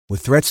With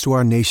threats to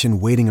our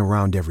nation waiting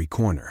around every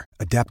corner,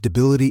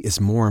 adaptability is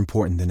more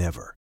important than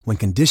ever. When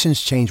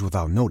conditions change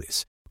without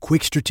notice,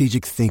 quick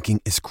strategic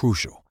thinking is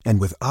crucial.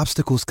 And with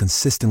obstacles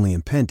consistently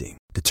impending,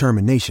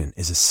 determination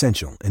is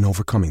essential in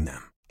overcoming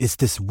them. It's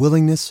this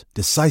willingness,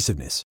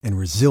 decisiveness, and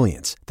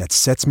resilience that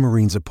sets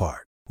Marines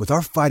apart. With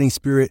our fighting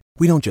spirit,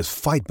 we don't just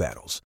fight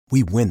battles,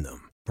 we win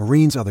them.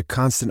 Marines are the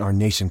constant our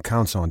nation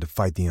counts on to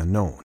fight the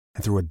unknown.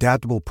 And through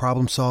adaptable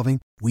problem solving,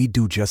 we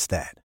do just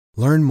that.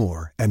 Learn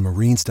more at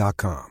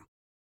marines.com.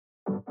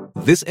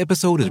 This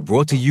episode is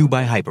brought to you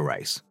by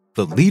Hyperice,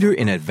 the leader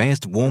in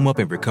advanced warm-up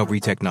and recovery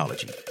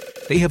technology.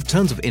 They have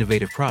tons of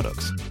innovative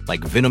products,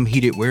 like Venom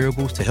heated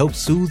wearables to help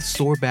soothe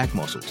sore back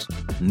muscles,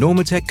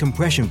 Normatec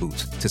compression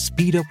boots to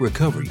speed up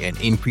recovery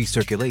and increase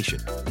circulation,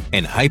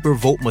 and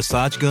Hypervolt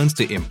massage guns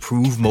to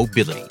improve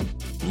mobility.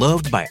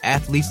 Loved by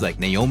athletes like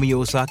Naomi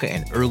Osaka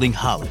and Erling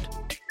Haaland.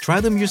 Try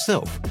them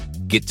yourself.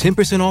 Get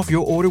 10% off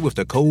your order with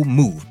the code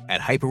MOVE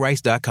at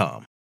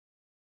hyperice.com.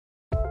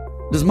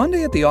 Does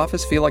Monday at the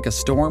office feel like a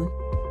storm?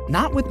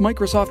 Not with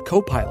Microsoft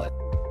Copilot.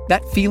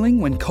 That feeling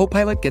when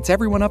Copilot gets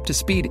everyone up to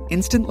speed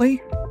instantly?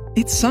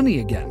 It's sunny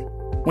again.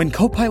 When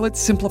Copilot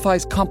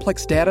simplifies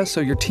complex data so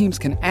your teams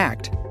can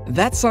act,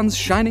 that sun's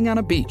shining on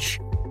a beach.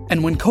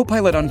 And when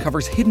Copilot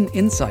uncovers hidden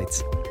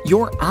insights,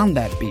 you're on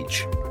that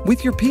beach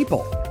with your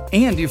people,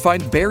 and you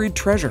find buried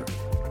treasure.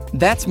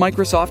 That's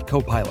Microsoft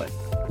Copilot.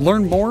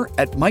 Learn more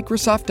at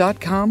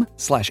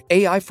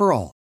Microsoft.com/AI for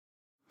all.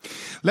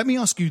 Let me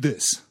ask you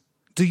this.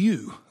 Do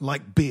you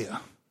like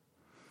beer?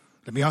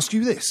 Let me ask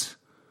you this.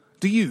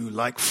 Do you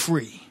like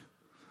free?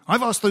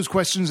 I've asked those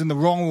questions in the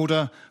wrong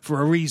order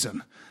for a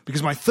reason,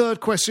 because my third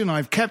question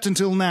I've kept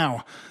until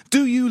now.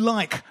 Do you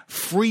like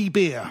free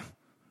beer?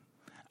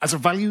 As a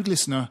valued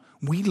listener,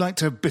 we'd like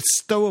to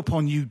bestow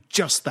upon you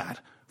just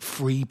that,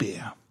 free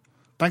beer.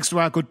 Thanks to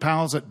our good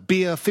pals at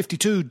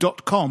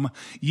beer52.com,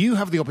 you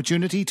have the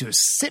opportunity to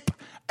sip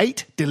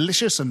 8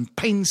 delicious and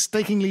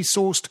painstakingly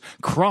sourced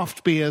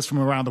craft beers from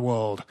around the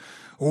world.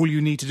 All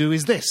you need to do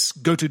is this.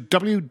 Go to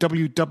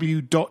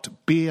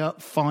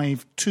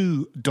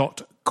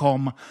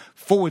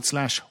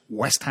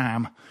www.beer52.com/West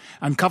Ham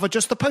and cover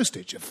just the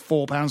postage of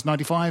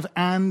 £4.95.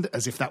 And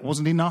as if that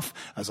wasn't enough,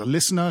 as a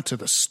listener to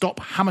the Stop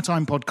Hammer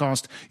Time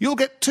podcast, you'll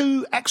get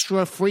 2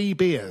 extra free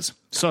beers.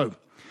 So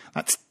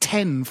that's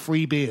 10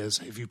 free beers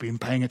if you've been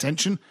paying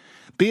attention.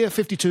 Beer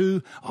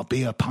 52 are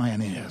beer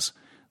pioneers.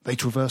 They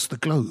traverse the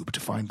globe to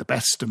find the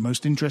best and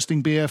most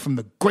interesting beer from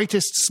the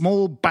greatest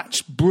small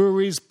batch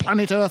breweries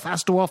planet Earth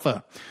has to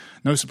offer.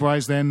 No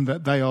surprise then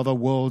that they are the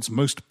world's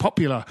most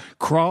popular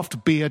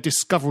craft beer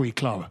discovery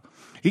club.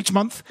 Each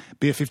month,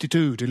 Beer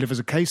 52 delivers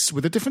a case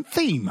with a different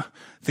theme.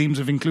 Themes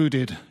have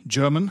included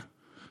German,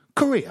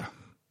 Korea,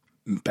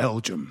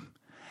 Belgium,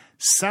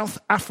 South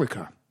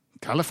Africa,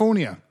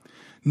 California,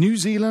 New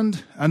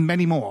Zealand, and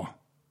many more.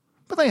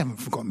 But they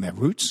haven't forgotten their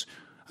roots.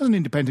 As an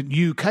independent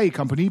UK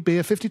company,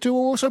 Beer 52 are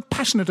also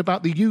passionate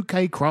about the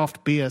UK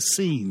craft beer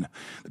scene.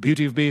 The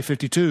beauty of Beer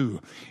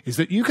 52 is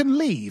that you can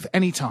leave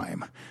any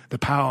time. The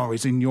power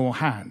is in your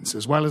hands,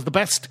 as well as the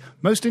best,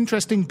 most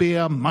interesting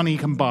beer money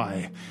can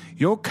buy.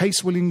 Your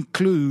case will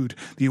include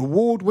the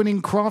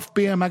award-winning craft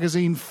beer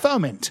magazine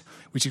Ferment,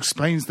 which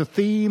explains the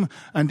theme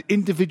and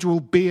individual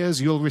beers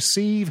you'll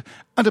receive,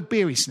 and a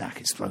beery snack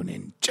is thrown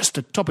in, just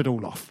to top it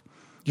all off.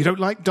 You don't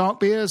like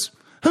dark beers?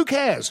 Who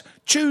cares?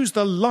 Choose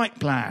the light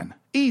plan.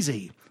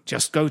 Easy.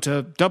 Just go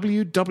to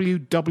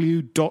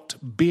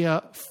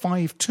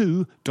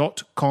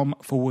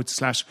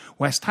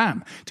www.beer52.com/West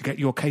Ham to get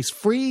your case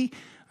free.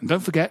 And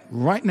don't forget,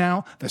 right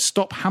now, the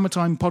Stop Hammer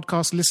Time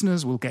podcast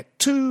listeners will get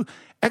 2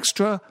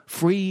 extra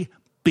free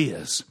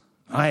beers.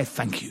 I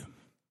thank you.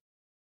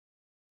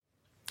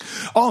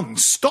 On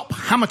Stop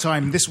Hammer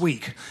Time this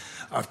week,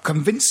 a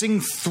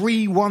convincing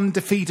 3-1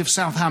 defeat of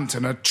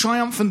Southampton, a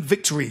triumphant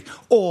victory,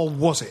 or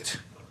was it?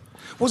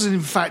 Was it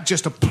in fact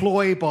just a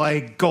ploy by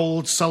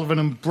Gold, Sullivan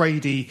and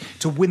Brady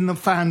to win the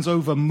fans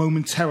over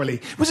momentarily?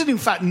 Was it in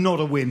fact not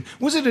a win?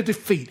 Was it a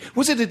defeat?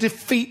 Was it a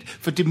defeat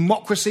for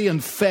democracy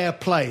and fair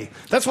play?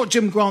 That's what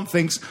Jim Grant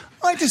thinks.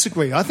 I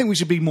disagree. I think we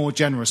should be more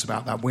generous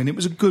about that win. It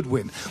was a good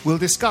win. We'll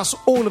discuss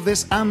all of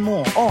this and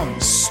more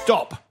on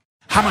Stop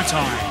Hammer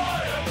Time.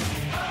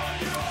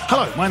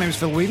 Hello, my name is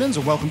Phil Whelans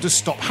and welcome to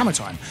Stop Hammer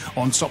Time.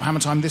 On Stop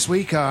Hammer Time this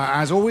week,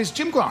 as always,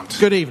 Jim Grant.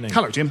 Good evening.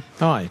 Hello, Jim.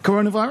 Hi.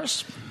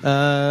 Coronavirus?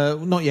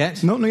 Not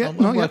yet. Not yet.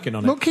 I'm working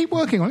on it. Well, keep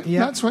working on it.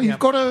 Yeah. That's right. Yeah. You've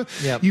got to.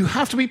 Yeah. You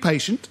have to be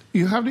patient.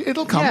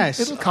 It'll come. Yes,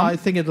 it'll come. I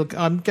think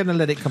I'm going to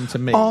let it come to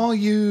me. Are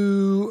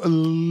you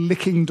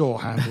licking door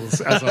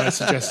handles as I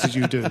suggested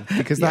you do?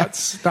 Because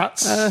that's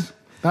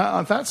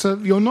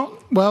you're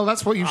not. Well,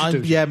 that's what you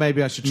should do. Yeah,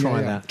 maybe I should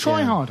try that.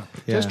 Try harder.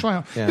 Yeah. Just try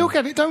harder. Yeah. You'll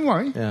get it. Don't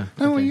worry. Yeah.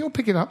 Don't worry. You'll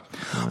pick it up.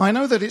 Right. I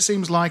know that it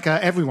seems like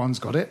everyone's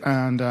got it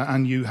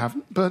and you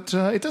haven't, but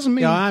it doesn't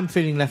mean. Yeah, I am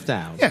feeling left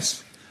out.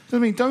 Yes. I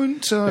mean,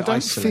 don't feel not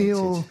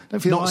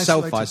isolated.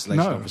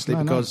 self-isolation, obviously,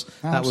 because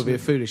that would be a absolutely.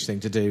 foolish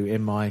thing to do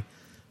in my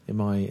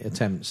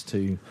attempts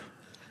to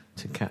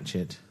catch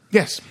it.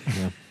 Yes.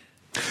 Yeah.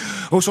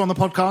 Also on the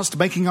podcast,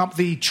 making up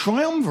the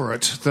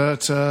triumvirate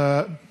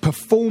that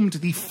performed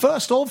the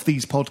first of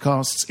these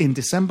podcasts in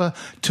December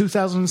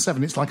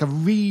 2007. It's like a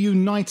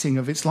reuniting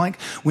of, it's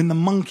like when the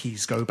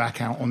Monkees go back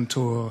out on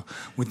tour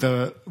with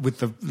the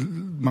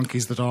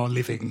monkeys that are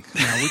living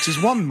now, which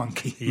is one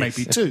monkey, Yes.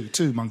 maybe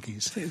two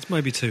monkeys. I think it's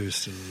maybe 2 is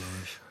still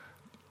alive.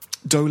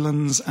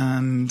 Dolans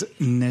and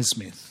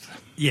Nesmith.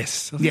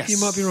 Yes, I think you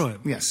might be right.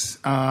 Yes.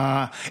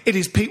 It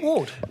is Pete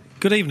Ward.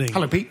 Good evening.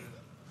 Hello, Pete.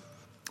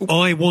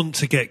 I want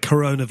to get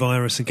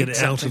coronavirus and get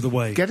it out of the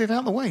way. Get it out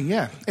of the way,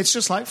 yeah. It's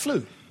just like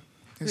flu.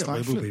 It's Yeah, like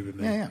it will flu. be with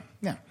me.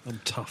 Yeah.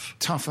 I'm tough.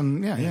 Tough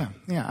and, yeah,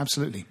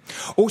 absolutely.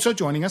 Also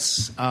joining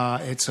us,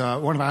 it's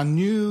one of our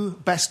new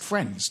best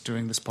friends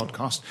doing this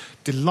podcast.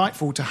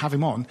 Delightful to have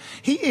him on.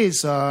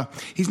 He's now,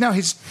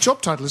 his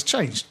job title has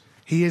changed.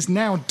 He is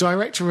now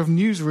Director of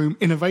Newsroom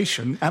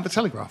Innovation at The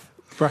Telegraph.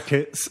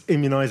 Brackets,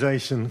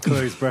 immunisation,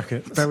 close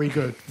brackets. Very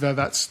good.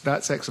 That's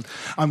excellent.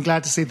 I'm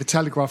glad to see the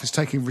Telegraph is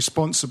taking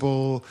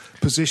responsible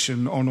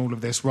position on all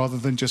of this rather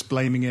than just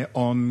blaming it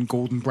on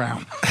Gordon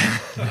Brown.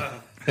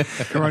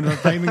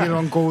 Blaming it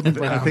on Gordon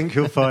Brown. I think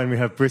you'll find we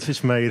have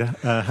British-made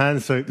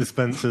hand soap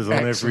dispensers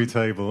on every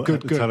table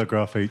at the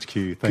Telegraph HQ.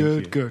 Thank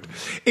you. Good.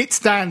 It's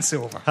Dan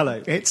Silver.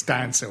 Hello. It's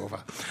Dan Silver.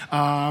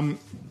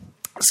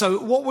 So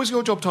what was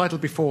your job title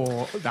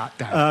before that,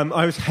 Dan?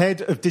 I was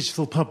head of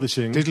digital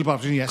publishing. Digital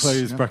publishing, yes.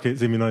 Close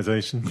brackets,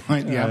 immunisation.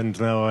 Right, yeah. And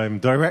now I'm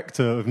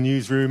Director of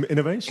Newsroom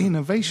Innovation.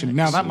 Innovation.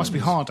 Now, that must be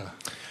harder.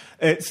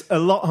 It's a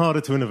lot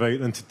harder to innovate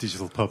than to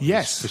digital publish,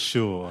 Yes. for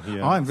sure.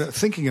 Yeah. I'm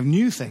thinking of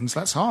new things.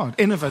 That's hard.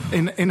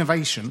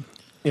 Innovation.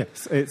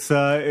 Yes, it's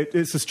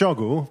a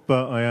struggle,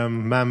 but I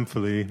am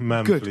manfully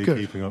Good.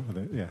 keeping up with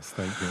it. Yes,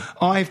 thank you.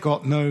 I've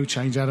got no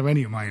change out of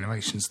any of my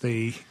innovations.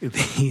 The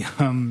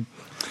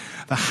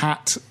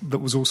hat that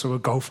was also a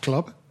golf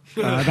club.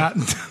 That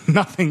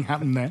nothing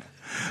happened there.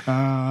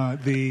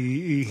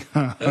 The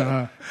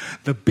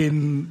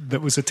bin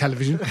that was a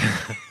television.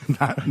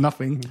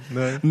 Nothing.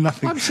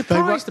 Nothing. I'm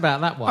surprised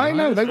about that one. I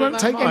know they won't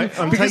take any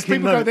because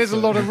people go. There's a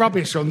lot of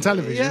rubbish on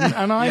television,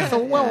 and I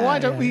thought, well, why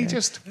don't we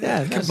just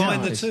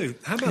Combine the two.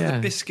 How about the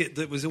biscuit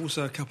that was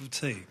also a cup of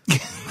tea?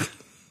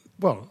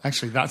 Well,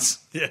 actually, that's...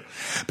 Yeah.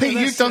 Pete,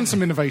 you've done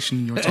some innovation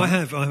in your time. I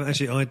have.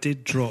 I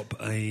did drop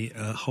a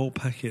whole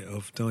packet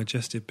of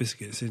digestive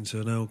biscuits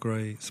into an Earl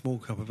Grey, small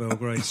cup of Earl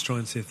Grey to try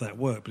and see if that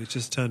worked, but it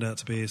just turned out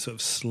to be a sort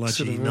of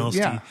sludgy,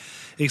 nasty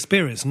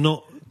experience,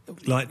 not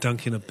like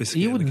dunking a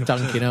biscuit. You wouldn't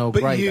dunk in Earl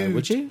Grey, though,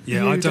 would you?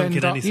 Yeah, I dunk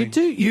in anything. You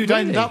do? You'd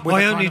end up with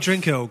I only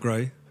drink Earl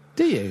Grey.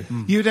 Do you?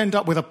 You'd end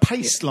up with a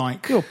paste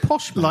like... You're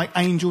posh, man. Like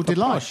Angel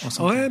Delight posh. or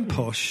something. I am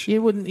posh.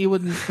 You wouldn't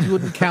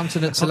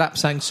countenance a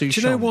Lapsang Souchong.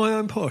 Do you know why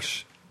I'm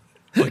posh?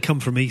 I come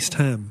from East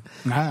Ham.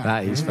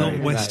 That is Not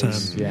very, West that Ham.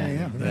 is-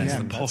 That's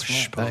the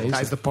posh part.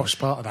 That is the posh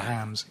part of the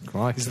hams.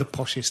 Crikey. It's the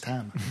poshest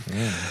ham.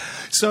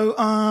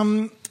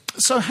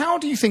 So how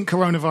do you think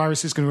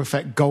coronavirus is going to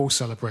affect goal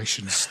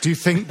celebrations? Do you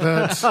think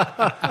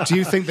that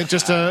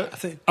just a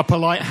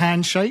polite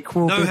handshake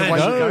will be the way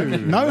to go?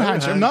 No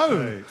handshake.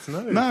 No.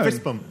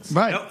 Fist bumps.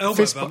 Right. Elbow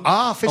Fist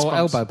bumps. fist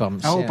bumps. elbow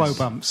bumps. Elbow yes.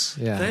 bumps.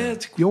 Yeah.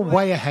 You're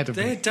way ahead of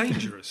me. They're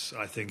dangerous,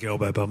 I think,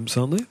 elbow bumps,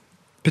 aren't they?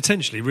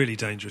 Potentially really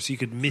dangerous. You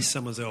could miss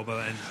someone's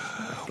elbow and...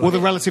 Well, the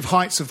relative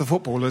heights of the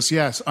footballers,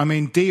 yes. I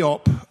mean,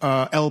 Diop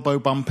elbow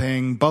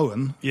bumping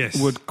Bowen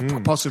would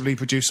possibly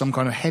produce some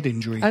kind of head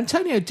injury.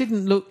 Antonio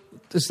didn't look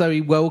as though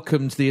he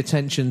welcomed the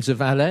attentions of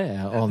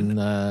Haller on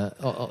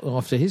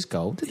after his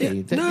goal, did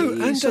he?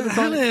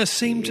 Haller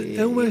seemed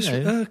almost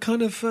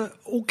kind of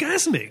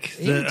orgasmic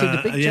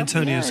that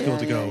Antonio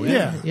scored a goal.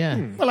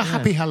 Yeah. Well, a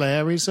happy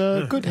Haller is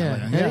a good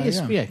Haller.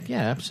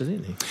 Yeah,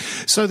 absolutely.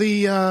 So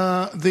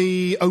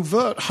the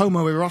overt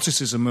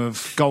homoeroticism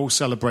of goal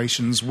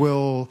celebrations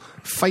will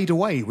fade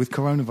away with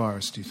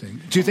coronavirus, do you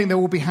think? Do you think there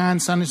will be hand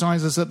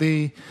sanitizers at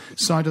the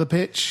side of the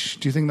pitch?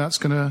 Do you think that's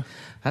going to...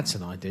 That's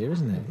an idea,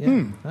 isn't it?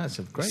 Yeah, that's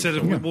a great. Instead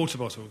of water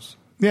bottles.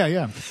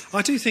 Yeah.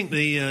 I do think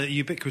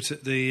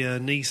the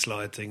knee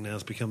slide thing now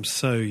has become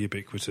so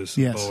ubiquitous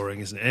and boring,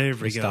 isn't it?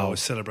 Every goal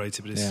is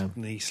celebrated with this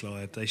knee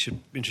slide. They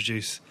should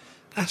introduce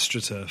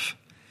AstroTurf.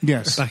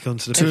 Yes. Back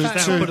onto the pitch.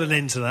 That will put an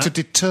end to that. To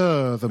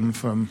deter them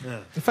from... Yeah.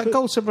 In fact,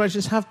 goal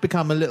celebrations have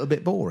become a little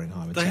bit boring,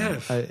 I would say.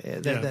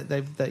 They have.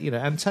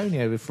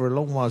 Antonio, for a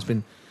long while, has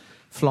been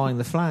flying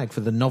the flag for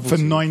the novelty.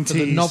 For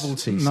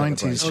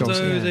 90s.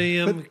 Although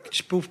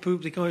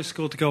the guy who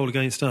scored the goal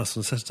against us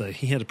on Saturday,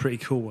 he had a pretty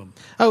cool one.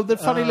 Oh, the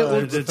funny little...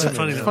 It's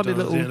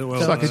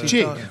like a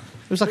jig.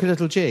 It was like a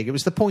little jig. It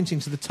was the pointing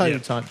to the toe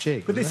type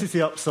jig. But this is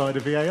the upside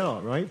of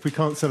VAR, right? If we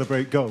can't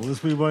celebrate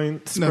goals, we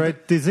won't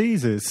spread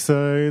diseases.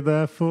 So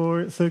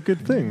therefore, it's a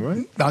good thing,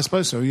 right? I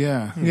suppose so.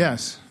 Yeah.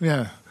 Yes.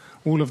 Yeah.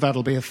 All of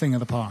that'll be a thing of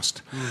the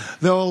past.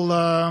 They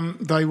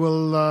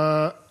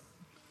will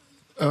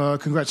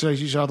congratulate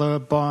each other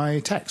by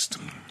text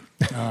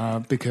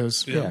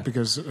because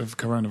of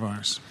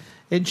coronavirus.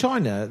 In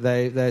China,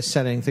 they're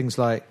selling things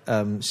like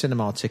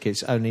cinema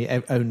tickets only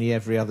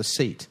every other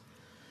seat.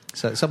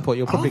 So at some point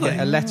you'll probably get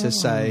a letter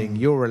saying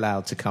you're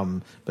allowed to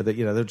come, but that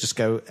they'll just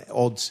go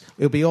odds.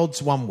 It'll be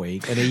odds one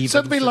week and even. So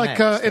it'll be like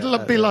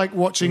like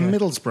watching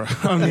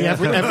Middlesbrough. Only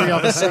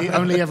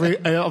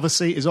every other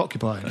seat is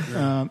occupied.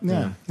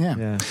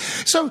 Yeah.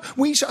 So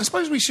I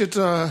suppose we should.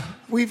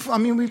 We've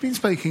been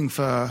speaking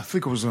for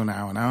 3/4 of an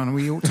hour now, and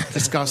we ought to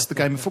discuss the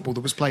game of football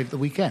that was played at the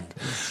weekend.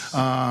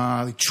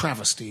 The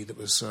travesty that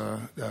was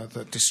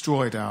that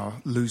destroyed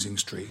our losing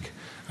streak,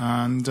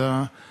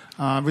 and.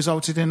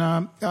 Resulted in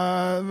a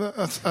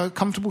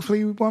comfortable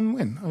 3-1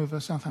 win over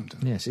Southampton.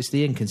 Yes, it's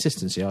the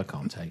inconsistency I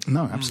can't take.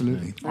 No,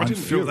 absolutely. I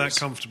didn't feel that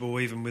comfortable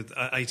even with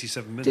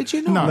 87 minutes. Did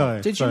you not? No.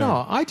 Did you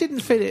not? I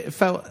didn't feel it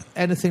felt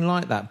anything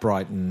like that,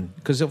 Brighton,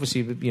 because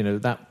obviously,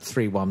 that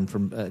 3-1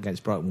 from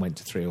against Brighton went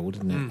to 3-3,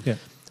 didn't it? Yeah.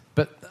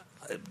 But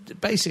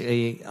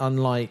basically,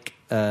 unlike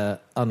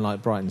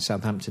Brighton,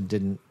 Southampton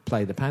didn't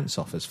play the pants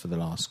off us for the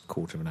last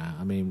quarter of an hour.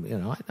 I mean,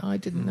 I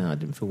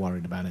didn't feel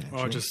worried about it.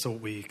 Actually. I just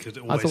thought we could.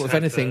 I thought, if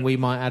anything, we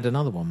might add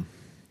another one.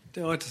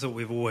 I just thought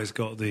we've always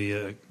got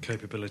the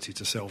capability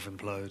to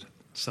self-implode.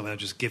 Somehow,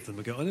 just give them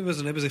a go. And it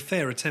was a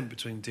fair attempt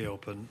between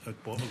Diop and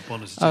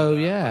Bonner. Oh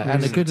yeah,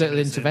 and a good little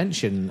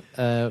intervention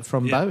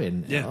from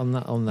Bowen on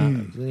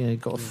that.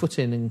 Got a foot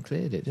in and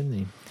cleared it, didn't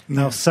he?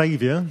 Now,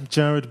 saviour,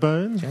 Jarrod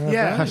Bowen.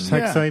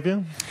 Hashtag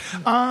saviour.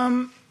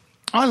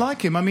 I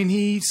like him. I mean,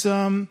 he's...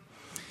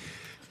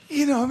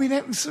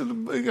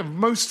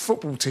 most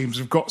football teams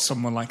have got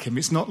someone like him.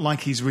 It's not like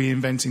he's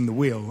reinventing the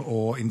wheel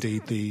or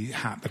indeed the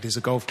hat that is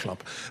a golf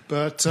club.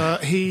 But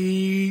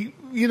he...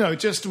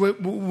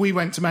 we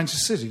went to Manchester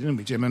City, didn't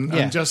we, Jim?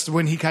 And just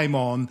when he came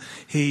on,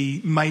 he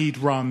made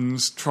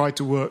runs, tried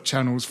to work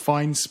channels,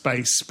 find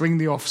space, spring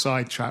the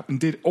offside trap, and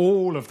did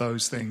all of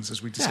those things,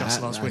 as we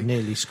discussed last week.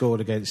 Nearly scored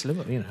against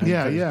Liverpool.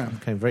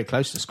 Came very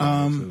close to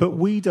scoring. But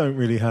we don't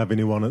really have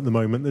anyone at the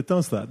moment that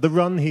does that. The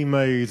run he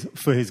made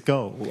for his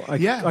goal,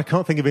 I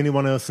can't think of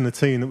anyone else in the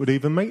team that would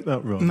even make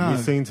that run. No. We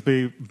seem to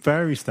be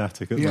very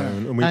static at the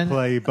moment, and we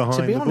play behind the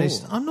ball. To be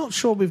honest, I'm not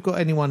sure we've got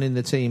anyone in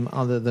the team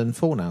other than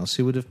Fornals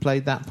who would have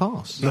played that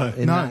pass.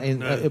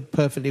 A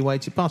perfectly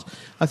weighted pass.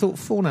 I thought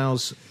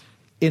Fornals,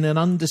 in an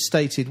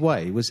understated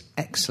way, was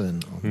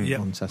excellent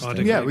on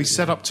Saturday. Yeah, we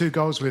set up 2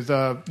 goals with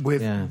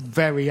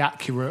very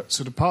accurate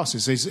sort of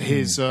passes.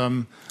 His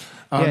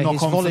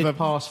volleyed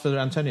pass for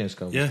Antonio's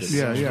goal. Yes,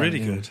 it was really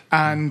good.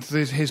 And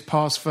his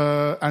pass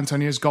for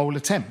Antonio's goal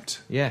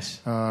attempt. Yes,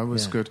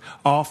 was good.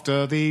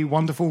 After the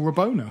wonderful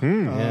Rabona.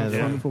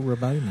 Wonderful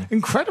Rabona.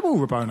 Incredible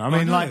Rabona. I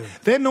mean,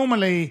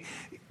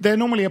 they're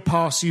normally a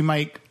pass you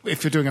make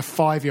if you're doing a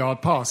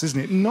 5-yard pass, isn't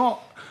it?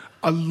 Not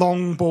a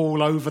long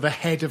ball over the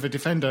head of a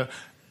defender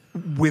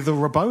with a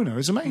Rabona.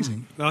 It's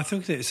amazing. I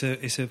think that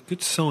it's a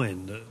good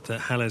sign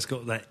that Haller's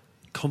got that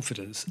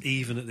confidence,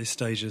 even at this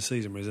stage of the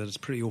season, where he's had a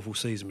pretty awful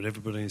season with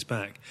everybody in his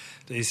back,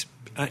 that he's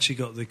actually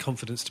got the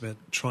confidence to be able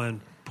to try and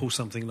pull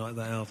something like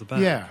that out of the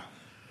bag. Yeah.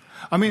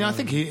 I mean, I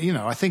think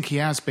he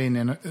has been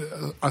in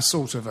a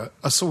sort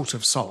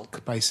of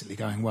sulk, basically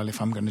going, well,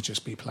 if I'm going to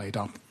just be played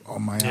up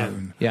on my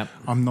own,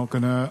 I'm not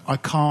going to. I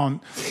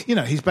can't.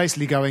 He's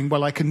basically going,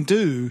 well, I can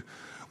do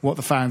what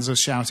the fans are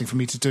shouting for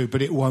me to do,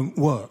 but it won't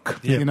work.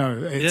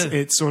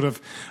 It's sort of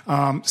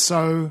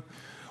so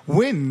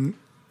when.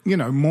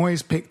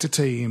 Moyes picked a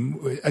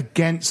team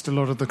against a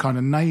lot of the kind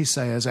of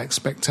naysayers'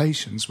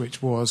 expectations,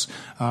 which was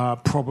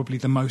probably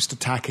the most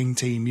attacking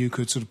team you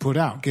could sort of put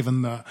out,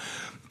 given that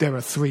there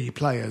are 3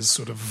 players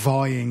sort of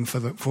vying for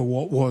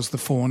what was the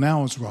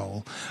Fornals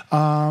role.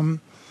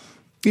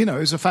 It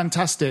was a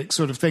fantastic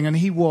sort of thing, and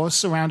he was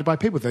surrounded by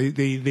people.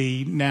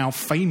 The now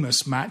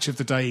famous match of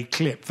the day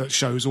clip that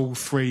shows all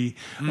 3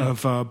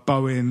 of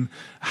Bowen,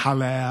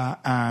 Haller,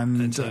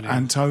 and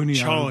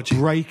Antonio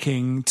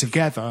breaking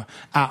together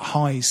at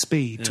high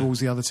speed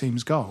towards the other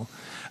team's goal.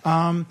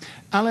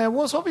 Haller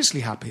was obviously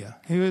happier.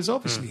 He was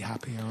obviously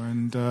happier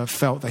and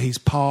felt that he's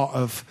part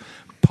of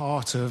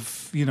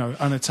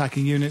an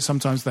attacking unit.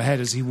 Sometimes the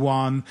headers he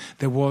won,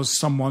 there was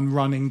someone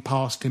running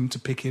past him to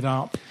pick it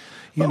up.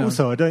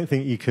 Also, I don't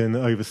think you can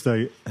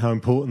overstate how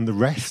important the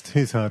rest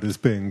he's had has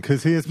been,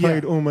 because he has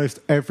played almost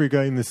every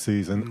game this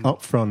season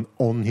up front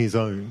on his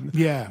own.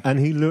 Yeah. And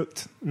he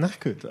looked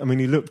knackered. I mean,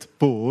 he looked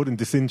bored and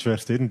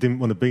disinterested and didn't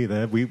want to be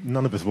there.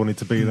 None of us wanted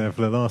to be there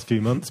for the last few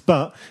months,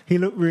 but he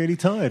looked really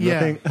tired. Yeah. I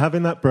think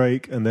having that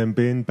break and then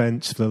being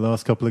benched for the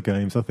last couple of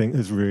games, I think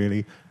has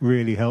really,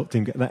 really helped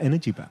him get that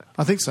energy back.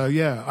 I think so,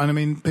 yeah. And I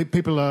mean,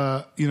 people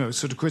are,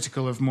 sort of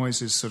critical of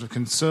Moyes' sort of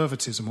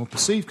conservatism or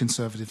perceived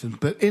conservatism,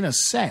 but in a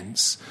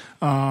sense,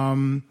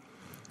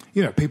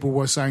 people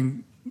were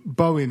saying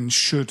Bowen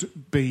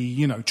should be,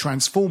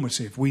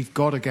 transformative. We've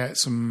got to get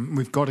some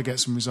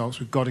results.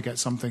 We've got to get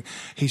something.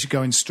 He should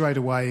go in straight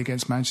away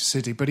against Manchester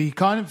City. But he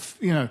kind of,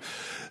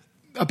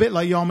 a bit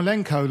like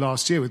Yarmolenko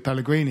last year with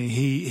Pellegrini.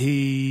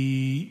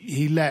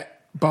 He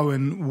let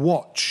Bowen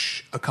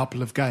watch a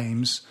couple of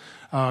games.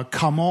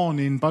 Come on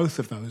in both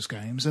of those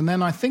games, and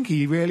then I think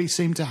he really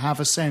seemed to have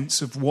a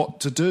sense of what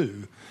to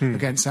do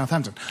against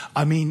Southampton.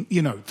 I mean,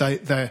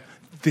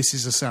 this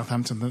is a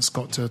Southampton that's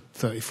got to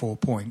 34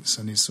 points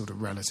and is sort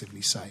of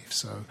relatively safe.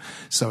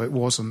 So it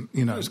wasn't,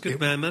 you know... It was good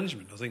man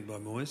management, I think, by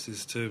Moyes,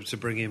 is to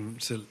bring him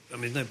to... I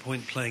mean, no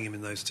point playing him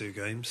in those 2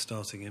 games,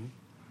 starting him.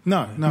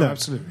 No,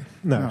 absolutely.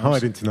 No,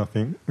 hide into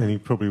nothing, and he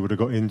probably would have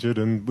got injured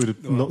and would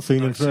have not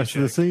seen him for the rest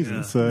of the season.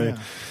 Yeah. So... Yeah.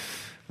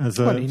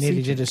 He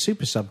nearly did a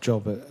super sub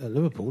job at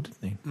Liverpool,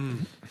 didn't he?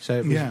 Mm. So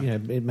it was,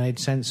 it made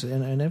sense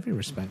in every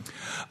respect.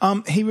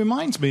 He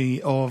reminds me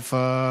of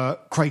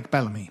Craig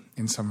Bellamy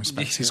in some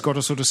respects. He's got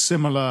a sort of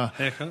similar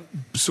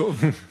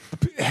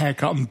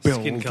haircut and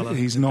build. Skin colour.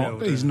 He's not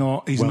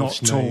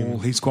tall.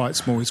 He's quite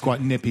small. He's quite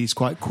nippy. He's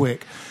quite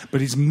quick.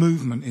 But his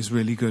movement is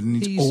really good,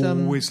 and he's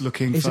always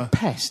looking. He's a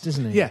pest,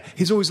 isn't he? Yeah,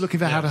 he's always looking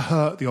for how to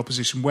hurt the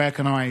opposition. Where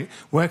can I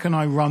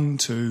run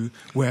to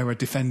where a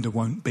defender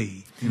won't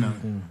be? You know.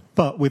 Mm-hmm.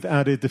 But with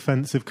added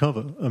defensive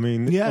cover. I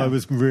mean, I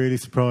was really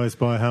surprised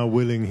by how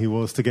willing he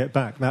was to get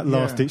back. That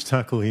last-ditch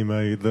tackle he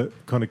made that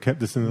kind of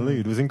kept us in the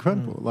lead was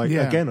incredible.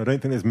 Again, I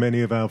don't think there's many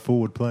of our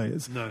forward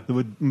players that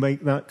would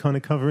make that kind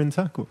of cover and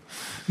tackle.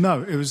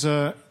 No, it was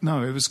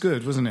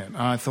good, wasn't it?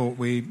 I thought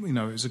it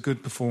was a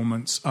good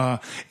performance.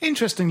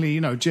 Interestingly,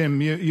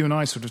 Jim, you and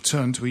I sort of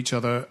turned to each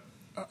other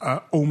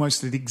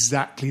almost at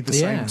exactly the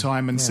same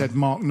time and said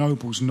Mark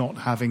Noble's not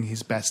having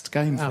his best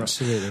game for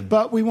us.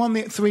 But we won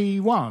it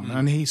 3-1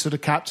 and he sort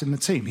of captained the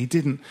team.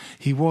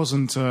 He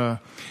wasn't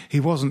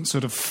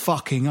sort of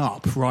fucking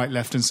up right,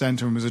 left and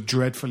centre and was a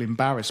dreadful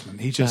embarrassment.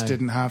 He just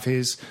didn't have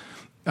his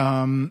he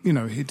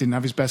didn't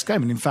have his best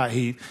game. And in fact,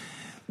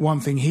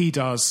 one thing he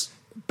does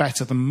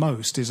better than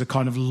most is a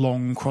kind of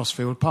long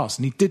crossfield pass,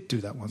 and he did do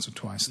that once or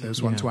twice. There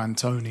was one to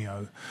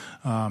Antonio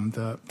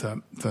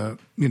that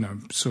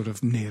sort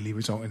of nearly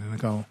resulted in a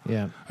goal.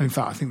 Yeah, and in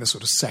fact, I think the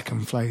sort of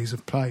second phase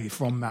of play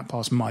from that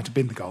pass might have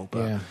been the goal,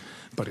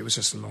 but it was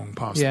just a long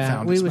pass. Yeah, that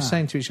found we its were man.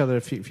 saying to each other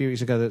a few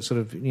weeks ago that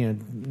sort of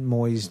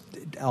Moyes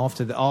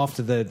after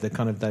the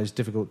kind of those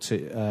difficult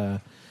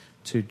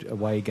two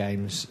away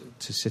games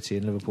to City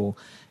and Liverpool,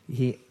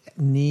 he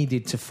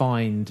needed to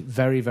find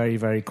very, very,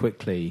 very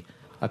quickly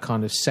a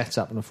kind of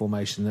setup and a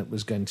formation that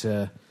was going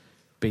to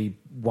be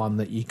one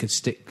that you could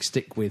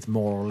stick with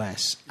more or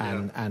less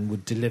and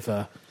would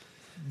deliver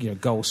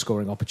goal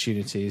scoring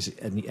opportunities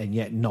and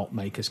yet not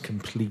make us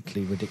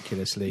completely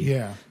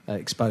ridiculously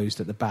exposed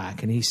at the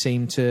back. And he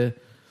seemed to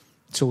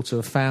sort of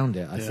have found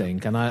it, I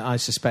think. And I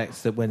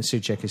suspect that when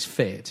Souček is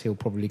fit, he'll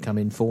probably come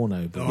in for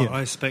Noble.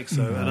 I expect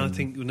so. And I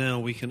think now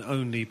we can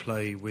only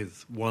play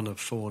with one of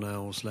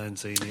Fornals,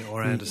 Lanzini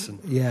or Anderson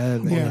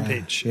on the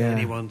pitch at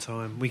any one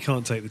time. We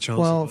can't take the chance.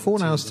 Well,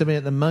 Fornals to me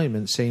at the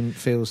moment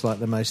feels like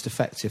the most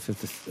effective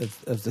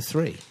of the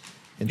three.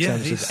 In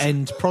terms of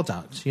end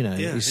product,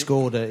 he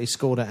scored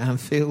at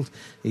Anfield.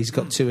 He's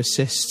got 2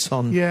 assists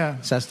on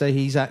Saturday.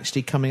 He's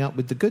actually coming up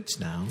with the goods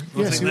now.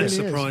 I think that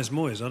surprised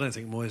Moyes. I don't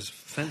think Moyes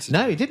fancied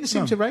him. No, he didn't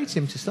seem to rate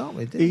him to start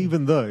with, did he?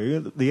 Even though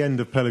at the end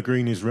of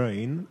Pellegrini's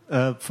reign,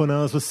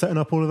 Fornals was setting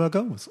up all of our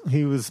goals.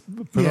 He was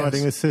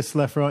providing assists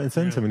left, right and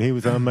centre. I mean, he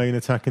was our main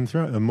attacking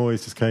threat. And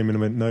Moyes just came in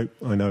and went, nope,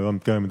 I know, I'm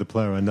going with the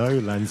player I know,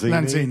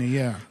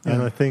 Lanzini.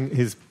 And I think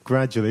his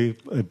gradually,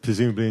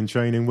 presumably in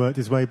training, worked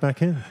his way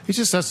back in. He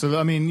just has to,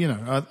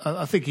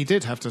 I think he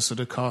did have to sort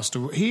of cast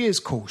he is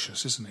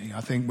cautious, isn't he?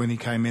 I think when he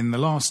came in the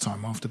last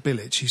time after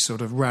Bilic, he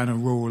sort of ran a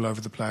rule over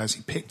the players.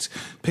 He picked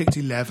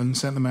 11,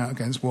 sent them out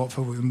against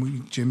Watford.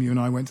 Jim, you and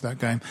I went to that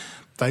game.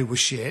 They were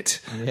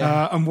shit.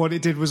 And what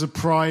it did was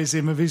apprise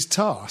him of his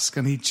task.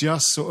 And he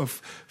just sort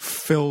of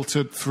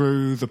filtered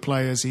through the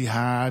players he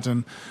had.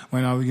 And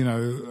when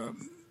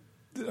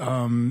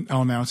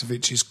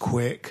Arnautovic is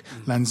quick,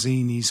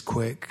 Lanzini's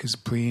quick, because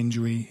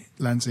pre-injury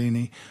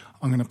Lanzini.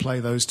 I'm going to play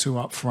those 2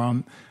 up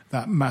front.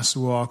 That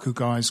Masuaku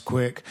guy's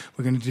quick.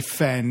 We're going to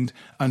defend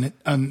and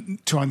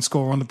try and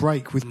score on the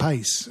break with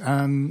pace.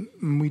 And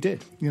we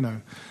did,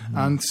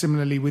 And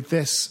similarly with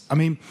this, I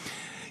mean,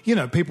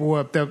 people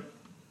were...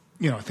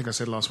 I think I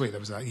said last week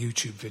there was that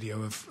YouTube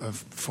video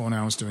of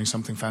Fornals doing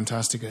something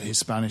fantastic at his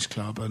Spanish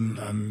club and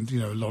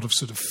a lot of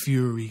sort of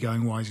fury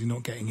going, why is he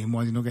not getting in?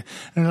 Why is he not getting...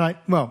 And they're like,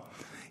 well,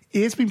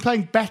 he has been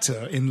playing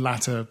better in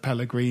latter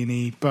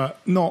Pellegrini, but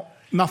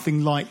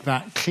nothing like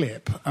that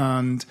clip.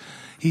 And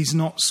he's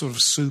not sort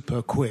of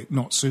super quick,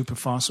 not super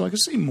fast. So I can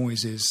see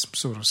Moyes'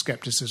 sort of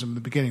scepticism at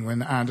the beginning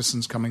when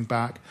Anderson's coming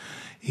back.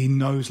 He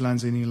knows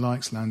Lanzini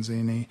likes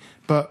Lanzini.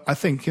 But I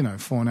think,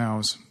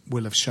 Fornals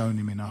will have shown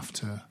him enough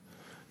to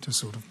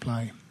sort of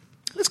play.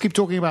 Let's keep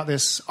talking about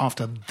this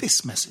after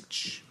this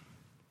message.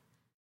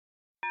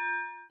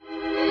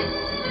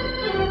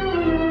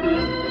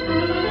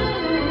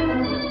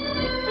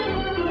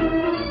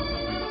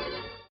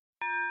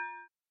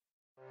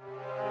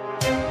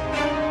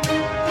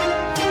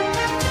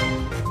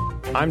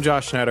 I'm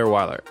Josh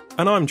Schneider-Weiler.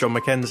 And I'm John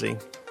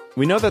McKenzie.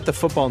 We know that the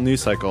football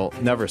news cycle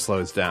never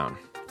slows down.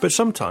 But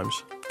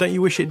sometimes, don't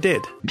you wish it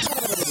did?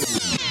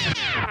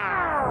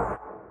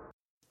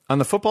 On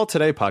the Football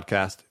Today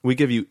podcast, we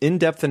give you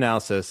in-depth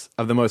analysis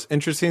of the most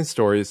interesting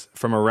stories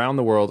from around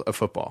the world of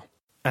football.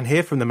 And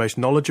hear from the most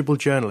knowledgeable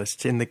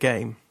journalists in the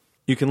game.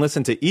 You can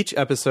listen to each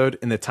episode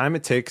in the time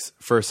it takes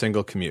for a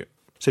single commute.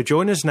 So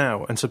join us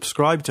now and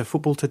subscribe to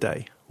Football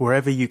Today,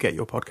 wherever you get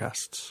your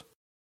podcasts.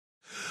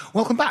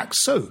 Welcome back.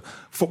 So,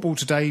 Football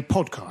Today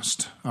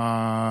podcast.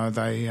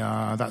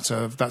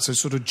 That's a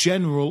sort of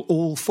general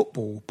all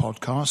football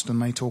podcast,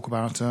 and they talk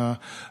about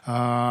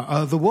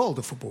the world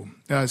of football.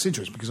 It's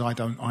interesting because I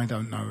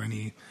don't know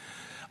any.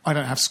 I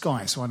don't have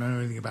Sky, so I don't know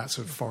anything about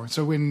sort of foreign.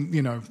 So when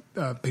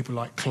people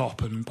like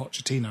Klopp and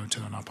Pochettino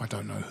turn up, I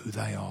don't know who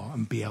they are,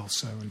 and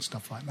Bielsa and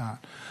stuff like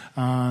that,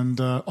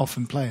 and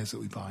often players that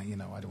we buy.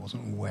 I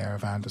wasn't aware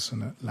of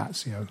Anderson at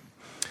Lazio.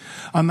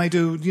 And they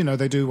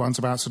do ones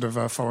about sort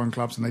of foreign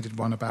clubs, and they did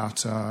one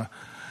about.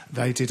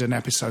 They did an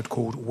episode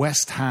called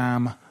West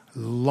Ham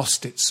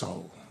Lost Its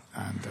Soul,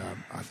 and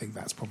I think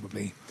that's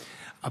probably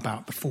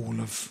about the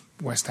fall of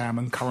West Ham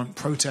and current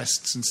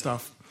protests and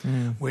stuff,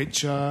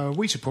 which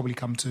we should probably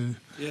come to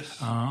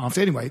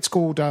after. Anyway, it's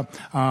called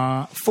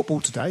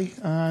Football Today,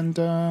 and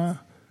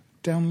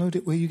download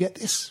it where you get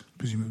this,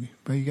 presumably,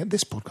 where you get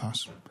this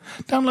podcast.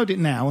 Download it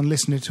now and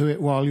listen to it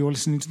while you're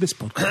listening to this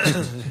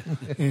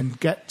podcast. And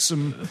get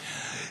some...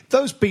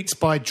 Those Beats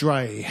by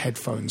Dre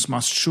headphones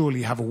must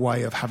surely have a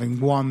way of having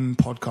one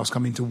podcast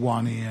come into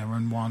one ear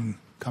and one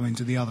come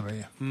into the other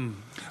ear.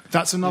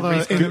 That's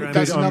another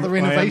innovation.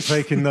 I am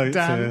taking notes.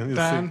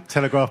 Dan.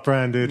 Telegraph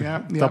branded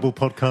double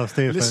podcast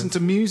earphones. Listen to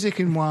music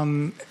in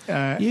one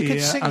ear. You can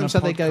sync them so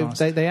they go.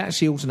 They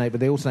actually alternate, but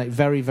they alternate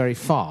very, very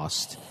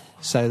fast.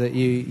 So that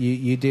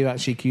you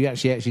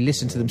actually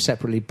listen to them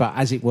separately, but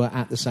as it were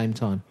at the same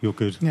time. You're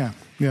good. Yeah.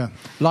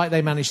 Like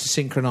they managed to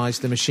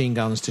synchronise the machine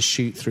guns to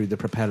shoot through the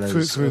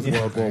propellers of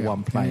World War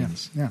I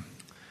planes. Yeah.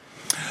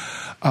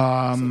 It's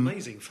an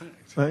amazing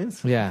fact. That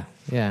is. Yeah.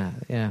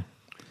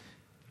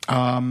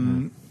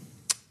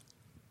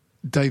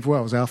 Dave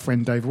Wells, our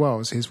friend Dave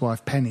Wells, his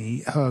wife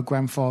Penny, her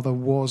grandfather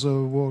was a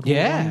World War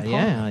I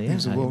pilot. He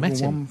was a World War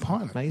I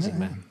pilot. Amazing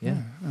man,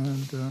 yeah.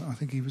 And I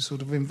think he was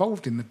sort of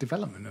involved in the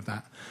development of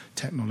that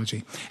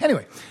technology.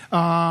 Anyway,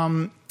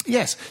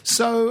 yes,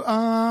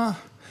 so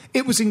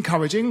it was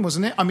encouraging,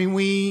 wasn't it? I mean,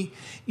 we,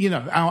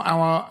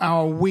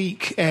 our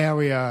weak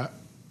area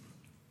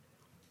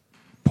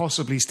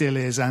possibly still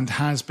is and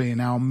has been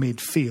our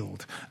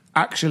midfield.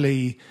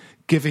 Actually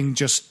giving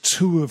just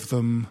two of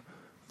them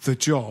the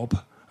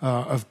job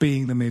of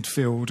being the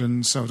midfield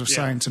and sort of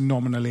saying to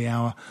nominally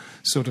our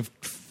sort of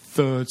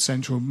third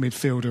central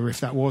midfielder, if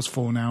that was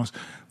Fornals,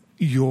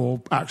 you're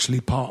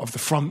actually part of the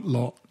front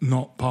lot,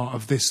 not part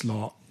of this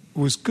lot,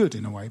 was good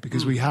in a way,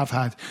 because we have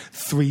had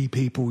three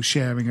people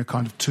sharing a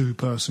kind of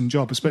two-person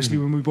job, especially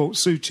when we bought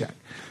Souček,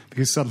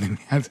 because suddenly we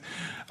had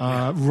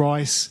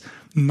Rice,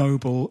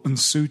 Noble and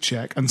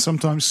Souček, and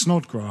sometimes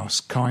Snodgrass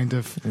kind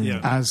of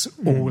as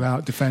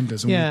all-out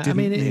defenders. And I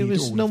mean, it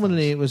was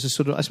nominally it was a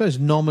sort of, I suppose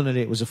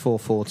nominally it was a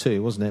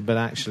 4-4-2, wasn't it? But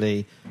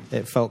actually,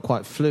 it felt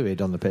quite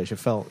fluid on the pitch. It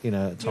felt,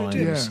 at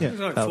times,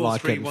 felt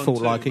like it,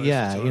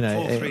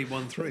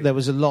 4-3-1-3. There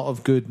was a lot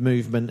of good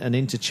movement and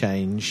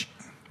interchange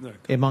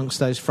amongst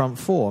those front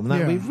four.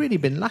 And we've really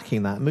been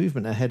lacking that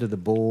movement ahead of the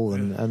ball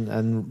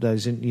and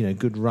those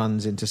good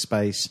runs into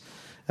space.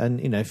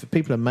 And, if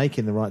people are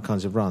making the right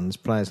kinds of runs,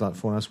 players like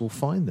Fornals will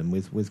find them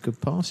with good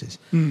passes.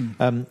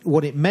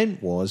 What it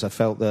meant was, I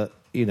felt that,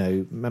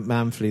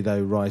 manfully,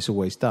 though Rice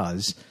always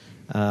does,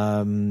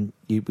 we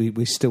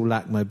still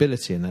lack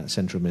mobility in that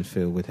central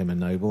midfield with him and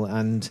Noble.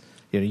 And,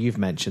 you've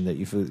mentioned that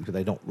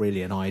they're not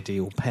really an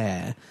ideal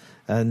pair.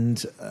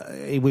 And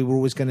we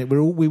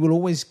will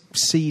always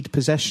cede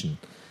possession.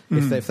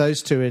 If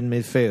those two are in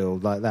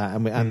midfield like that,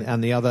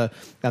 and the other,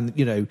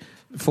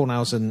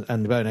 Fornals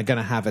and Bone are going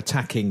to have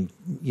attacking,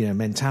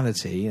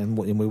 mentality, and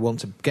we want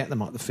to get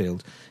them up the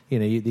field.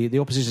 The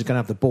opposition is going to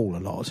have the ball a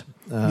lot,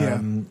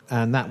 and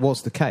that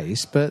was the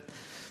case. But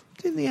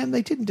in the end,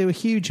 they didn't do a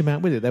huge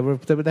amount with it. They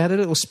had a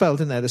little spell,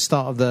 didn't they, at the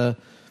start of the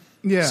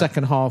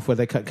second half, where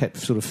they kept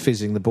sort of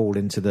fizzing the ball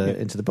into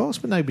the box,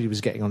 but nobody was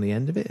getting on the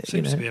end of it.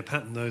 Seems to be a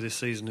pattern though this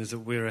season, is that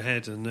we're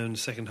ahead, and then the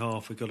second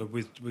half we've got to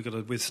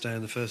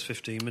withstand the first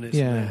 15 minutes,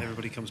 and then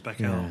everybody comes back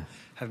out,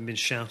 having been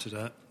shouted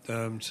at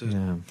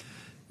to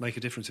make a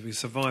difference. If we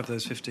survive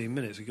those 15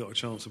 minutes, we've got a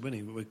chance of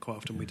winning, but quite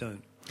often we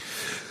don't.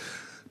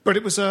 But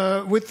it was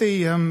with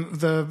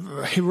the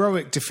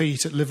heroic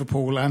defeat at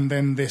Liverpool and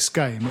then this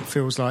game, it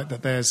feels like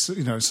that there's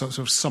sort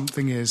of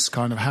something is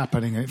kind of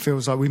happening, and it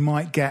feels like we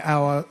might get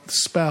our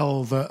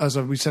spell that, as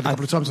we said a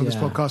couple of times on this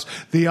podcast,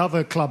 the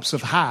other clubs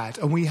have had,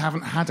 and we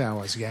haven't had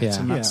ours yet.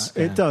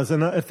 It does,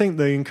 and I think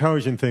the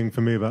encouraging thing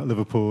for me about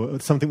Liverpool,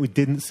 something we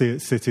didn't see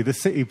at City, the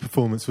City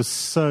performance was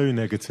so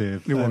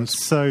negative and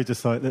so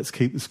just like, let's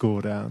keep the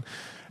score down.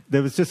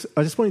 I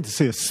just wanted to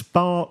see a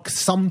spark,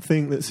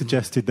 something that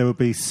suggested there would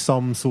be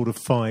some sort of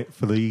fight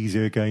for the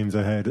easier games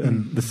ahead.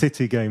 And the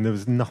City game, there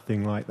was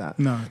nothing like that.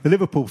 No. The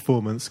Liverpool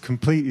performance,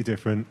 completely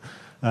different.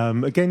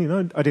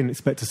 Again, I didn't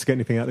expect us to get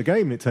anything out of the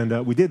game, and it turned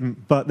out we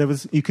didn't. But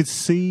you could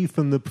see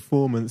from the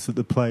performance that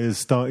the players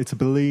started to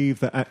believe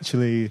that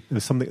actually there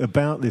was something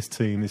about this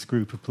team, this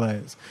group of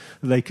players,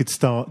 that they could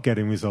start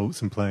getting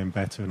results and playing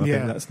better. And I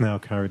think that's now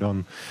carried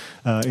on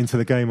into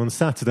the game on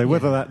Saturday.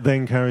 Whether that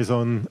then carries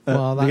on at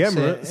the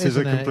Emirates is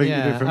a completely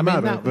different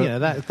matter.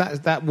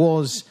 That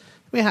was...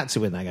 We had to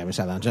win that game at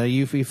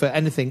Southampton. For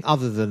anything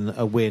other than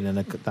a win and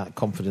that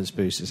confidence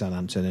boost at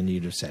Southampton, and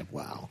you'd have said,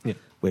 wow,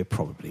 we're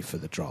probably for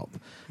the drop.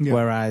 Yeah.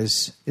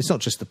 Whereas it's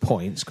not just the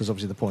points, because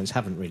obviously the points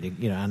haven't really,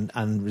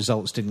 and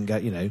results didn't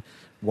go,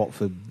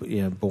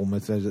 Watford,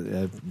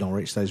 Bournemouth,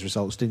 Norwich, those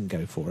results didn't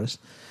go for us.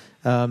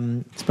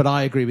 But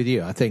I agree with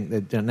you. I think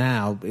that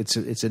now it's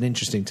an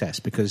interesting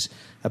test, because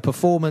a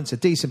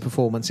decent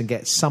performance, and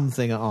get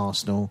something at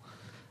Arsenal,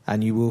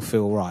 and you will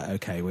feel right.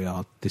 Okay, we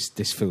are.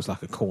 This feels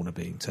like a corner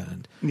being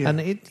turned. Yeah.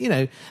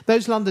 And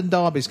those London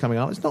derbies coming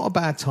up. It's not a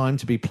bad time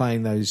to be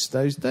playing those.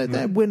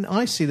 They're win.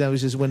 I see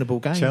those as winnable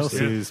games.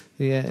 Chelsea is,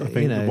 I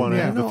think, the one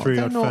out of the three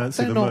I'd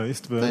fancy the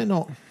most. But they're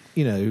not.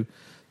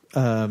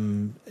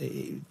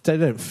 They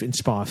don't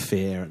inspire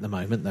fear at the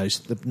moment.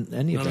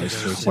 Any of those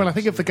three. Well, I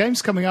think if the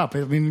game's coming up,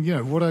 I mean,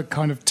 what a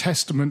kind of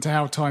testament to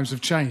how times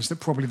have changed.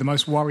 That probably the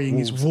most worrying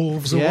is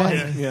Wolves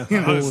away. Yeah.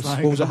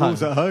 Wolves at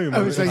home.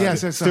 Oh,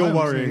 it's still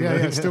worrying.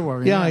 Yeah, still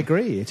worrying. Yeah, I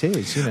agree. It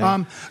is.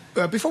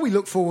 Before we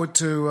look forward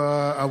to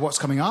what's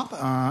coming up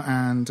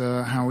and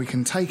how we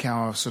can take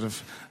our sort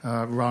of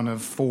run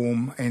of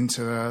form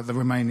into the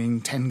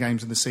remaining 10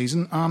 games of the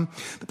season,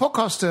 the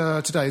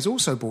podcast today is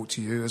also brought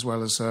to you, as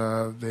well as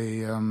the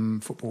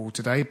Football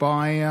Today,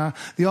 by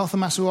the Arthur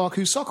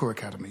Masuaku Soccer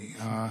Academy,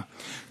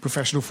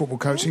 professional football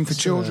coaching for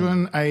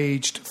children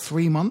aged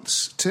 3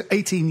 months to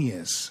 18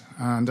 years.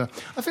 And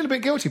I feel a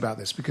bit guilty about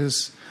this,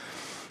 because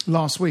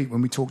last week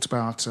when we talked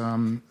about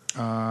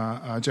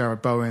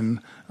Jared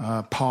Bowen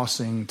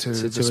passing to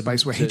the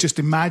space where he just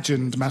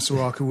imagined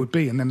Masuaku would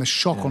be, and then the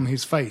shock on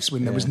his face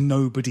when there was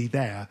nobody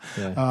there.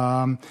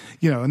 And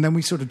then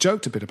we sort of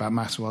joked a bit about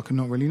Masuaku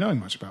not really knowing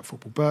much about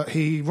football, but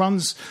he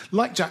runs,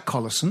 like Jack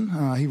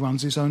Collison, he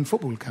runs his own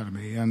football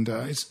academy, and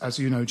as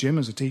you know, Jim,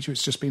 as a teacher,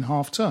 it's just been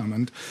half term,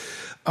 and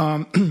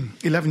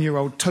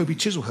 11-year-old Toby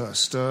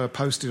Chislehurst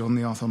posted on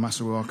the Arthur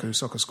Masuaku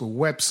Soccer School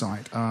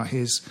website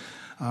his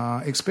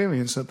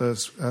experience at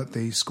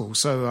the school.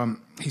 So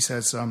he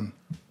says,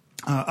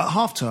 at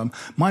half-term,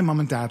 my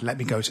mum and dad let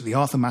me go to the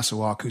Arthur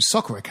Masuaku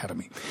Soccer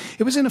Academy.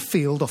 It was in a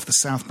field off the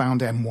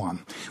southbound M1.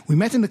 We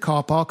met in the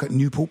car park at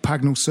Newport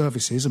Pagnell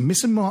Services, and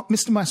Mr.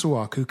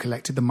 Masuaku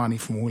collected the money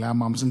from all our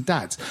mums and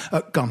dads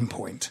at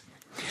gunpoint.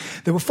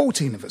 There were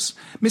 14 of us.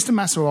 Mr.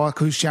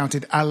 Masuaku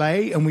shouted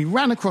 "Allez," and we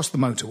ran across the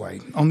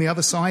motorway. On the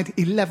other side,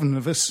 11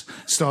 of us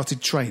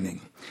started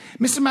training.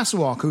 Mr.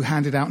 Masuaku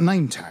handed out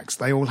name tags.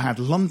 They all had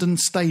London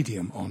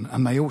Stadium on,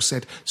 and they all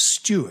said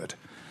Steward.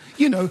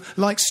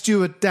 Like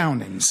Stuart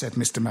Downing, said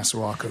Mr.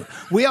 Masuaku.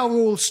 We are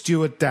all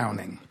Stuart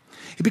Downing.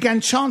 He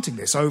began chanting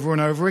this over and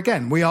over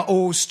again. We are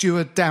all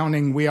Stuart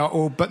Downing, we are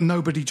all, but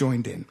nobody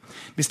joined in.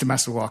 Mr.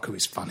 Masuaku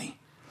is funny.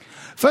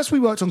 First we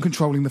worked on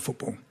controlling the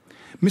football.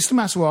 Mr.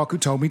 Masuaku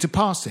told me to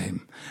pass to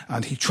him,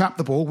 and he trapped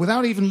the ball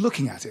without even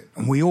looking at it,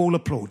 and we all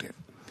applauded.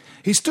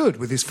 He stood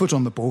with his foot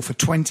on the ball for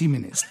 20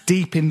 minutes,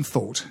 deep in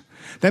thought,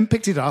 then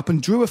picked it up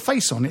and drew a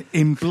face on it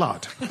in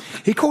blood.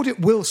 He called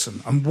it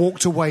Wilson and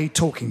walked away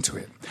talking to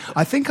it.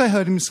 I think I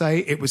heard him say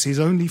it was his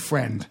only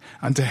friend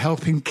and to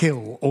help him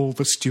kill all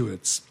the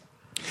stewards.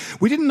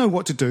 We didn't know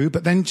what to do,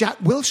 but then Jack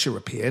Wilshere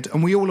appeared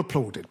and we all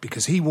applauded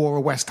because he wore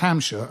a West Ham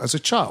shirt as a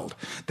child,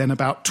 then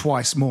about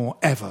twice more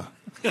ever.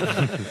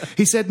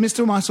 He said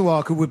Mr.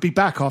 Masuaku would be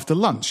back after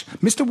lunch.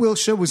 Mr.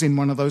 Wilshere was in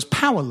one of those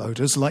power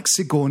loaders like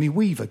Sigourney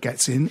Weaver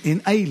gets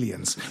in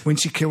Aliens when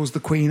she kills the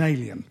Queen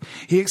Alien.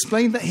 He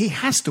explained that he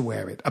has to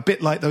wear it, a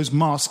bit like those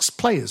masks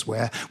players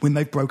wear when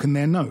they've broken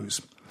their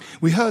nose.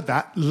 We heard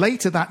that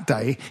later that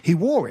day he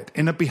wore it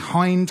in a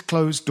behind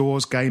closed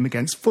doors game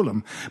against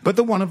Fulham, but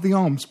that one of the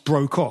arms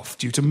broke off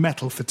due to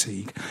metal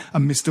fatigue,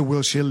 and Mr.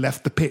 Wilshere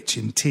left the pitch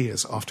in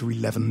tears after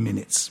 11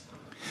 minutes.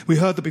 We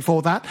heard that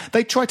before that,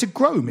 they tried to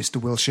grow Mr.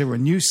 Wilshere a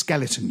new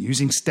skeleton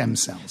using stem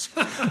cells.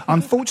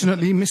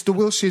 Unfortunately, Mr.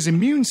 Wilshere's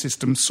immune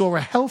system saw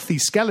a healthy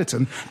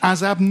skeleton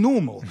as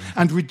abnormal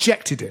and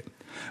rejected it.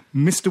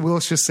 Mr.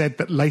 Wilshere said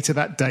that later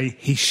that day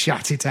he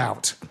shat it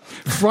out,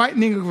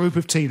 frightening a group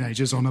of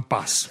teenagers on a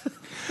bus.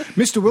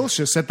 Mr.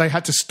 Wilshere said they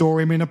had to store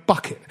him in a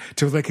bucket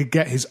till they could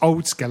get his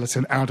old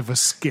skeleton out of a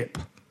skip.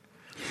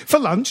 For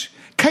lunch,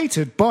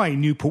 catered by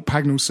Newport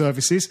Pagnell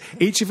Services,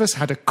 each of us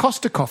had a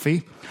Costa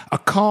coffee, a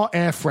car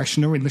air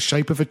freshener in the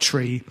shape of a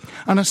tree,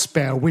 and a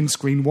spare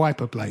windscreen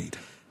wiper blade.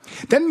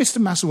 Then Mr.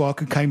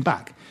 Masuaku came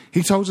back.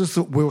 He told us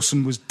that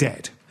Wilson was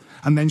dead,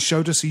 and then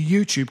showed us a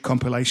YouTube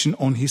compilation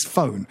on his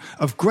phone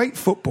of great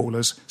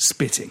footballers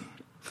spitting.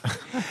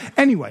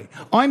 Anyway,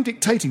 I'm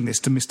dictating this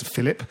to Mr.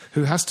 Phillip,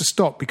 who has to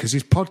stop because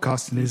his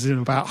podcasting is in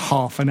about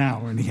half an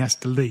hour and he has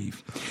to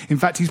leave. In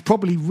fact, he's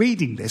probably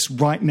reading this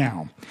right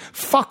now.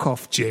 Fuck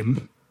off,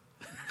 Jim.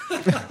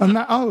 And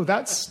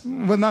that's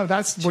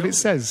what it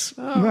says.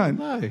 Oh, right.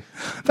 no.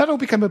 That all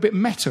became a bit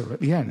meta at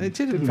the end. It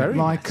did very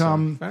like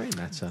meta. Very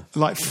meta.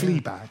 Like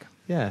Fleabag.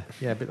 Yeah,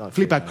 a bit like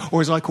Fleabag.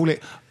 Or as I call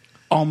it,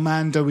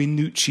 Armando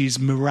Iannucci's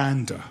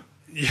Miranda.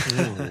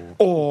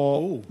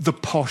 Or the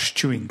posh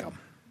chewing gum.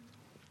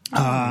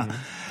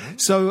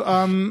 So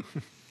Arthur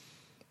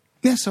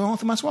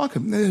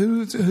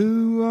Masuaku,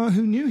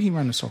 who knew he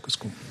ran a soccer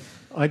school?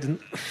 I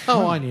didn't.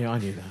 Oh, I knew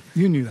that.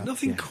 You knew that.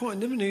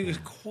 Never knew it was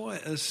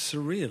quite as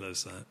surreal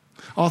as that.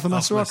 Arthur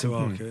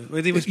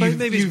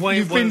Masuaku.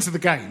 You've been to the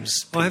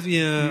games. I have,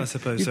 I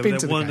suppose. So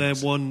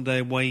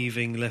they're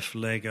waving left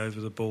leg over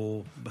the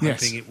ball,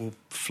 hoping it will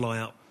fly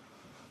up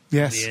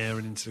in the air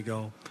and into the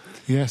goal.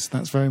 Yes,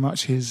 that's very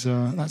much his.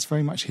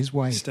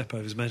 Way. Step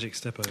overs, magic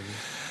step overs.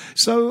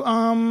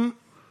 So,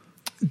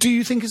 do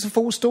you think it's a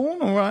false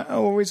dawn,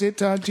 or is it?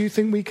 Do you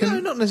think we can? No,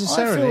 not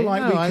necessarily. I feel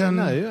like we can.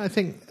 I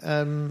think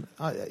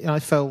I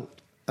felt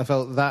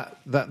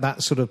that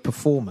sort of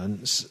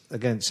performance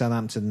against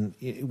Southampton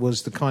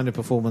was the kind of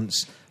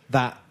performance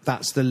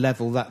that's the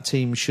level that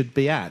team should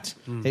be at.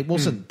 It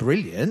wasn't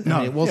brilliant.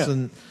 No, it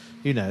wasn't.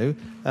 And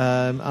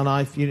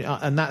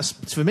that's,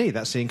 for me,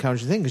 that's the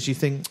encouraging thing, because you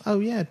think,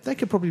 they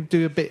could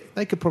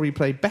probably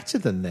play better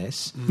than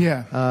this.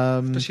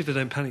 Especially if they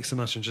don't panic so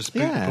much and just boot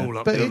the ball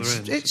up the other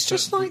end. It's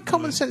just like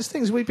common sense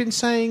things. We've been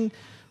saying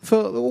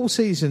for all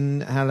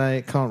season how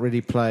they can't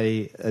really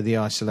play the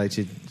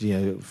isolated,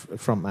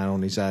 front man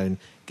on his own,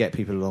 get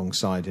people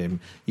alongside him.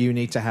 You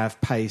need to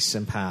have pace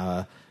and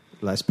power,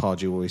 as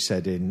Pardew always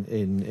said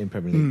in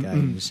Premier League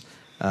games.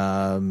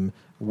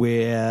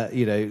 Where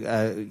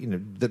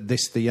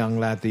the young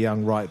lad, the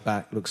young right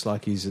back, looks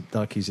like he's a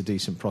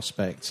decent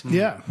prospect.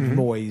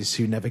 Moyes,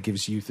 who never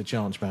gives youth a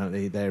chance,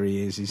 apparently there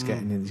he is. He's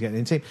getting in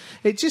the team.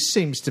 It just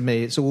seems to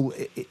me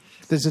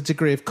there's a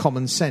degree of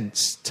common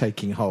sense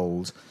taking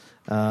hold,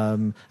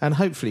 and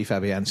hopefully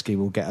Fabianski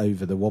will get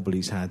over the wobble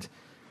he's had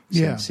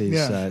since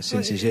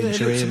his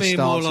injury to me and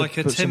more start like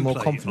to a put some more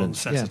template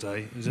confidence on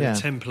Saturday. It was a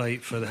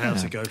template for how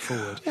to go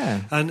forward.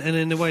 And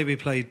in the way we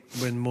played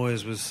when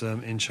Moyes was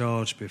in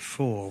charge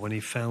before, when he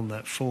found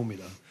that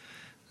formula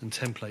and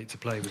template to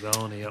play with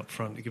Arnie up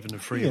front, given a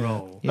free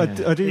role. I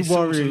do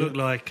worry. Look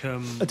like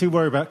I do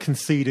worry about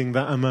conceding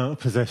that amount of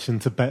possession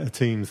to better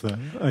teams, though.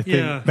 I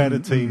think better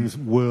teams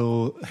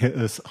will hit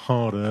us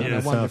harder. I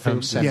wonder if it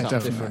was set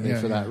up differently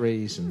for that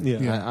reason.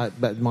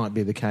 That might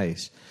be the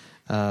case.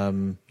 It's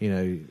a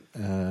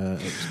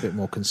bit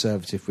more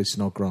conservative with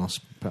Snodgrass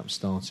perhaps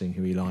starting,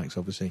 who he likes,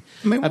 obviously.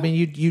 I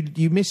mean,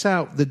 you miss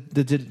out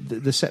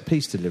the set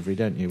piece delivery,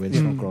 don't you, when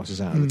Snodgrass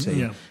is out of the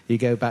team? You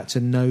go back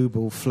to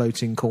noble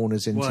floating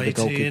corners into the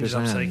goalkeeper's hands. He ended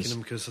up taking them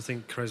because I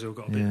think Cresswell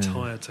got a bit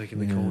tired taking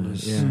the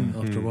corners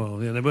after a while.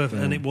 They were,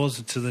 and it was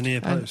to the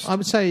near post. I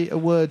would say a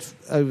word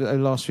over the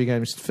last few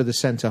games for the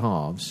centre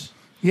halves.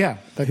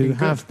 Who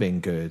have been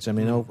good. I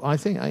mean, I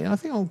think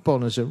old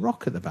Bonner's a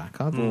rock at the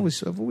back. I've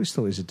always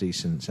thought he's a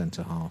decent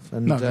centre half.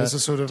 And there's a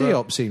sort of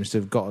Diop seems to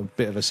have got a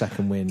bit of a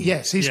second wind.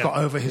 Yes, he's got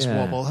over his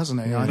wobble,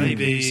 hasn't he? I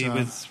Maybe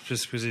because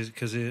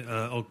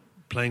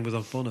playing with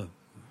Ogbonna.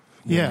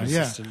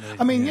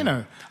 I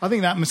mean, I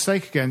think that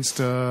mistake against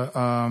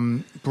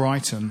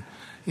Brighton.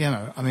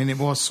 I mean, it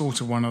was sort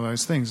of one of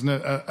those things.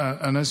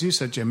 And as you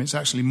said, Jim, it's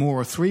actually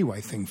more a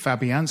three-way thing.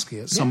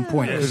 Fabianski at some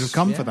point could have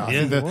come for that.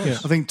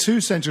 I think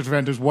two central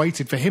defenders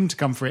waited for him to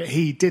come for it.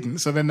 He didn't.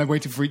 So then they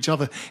waited for each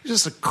other. It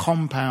was just a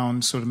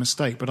compound sort of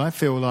mistake. But I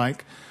feel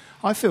that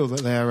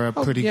they're a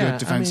pretty good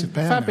defensive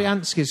pair.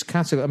 Fabianski's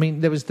category. I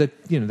mean, there was the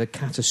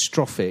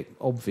catastrophic,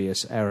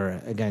 obvious error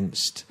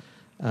against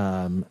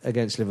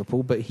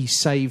Liverpool, but he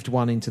saved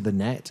one into the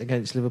net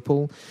against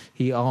Liverpool.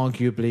 He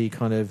arguably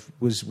kind of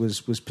was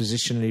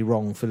positionally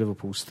wrong for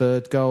Liverpool's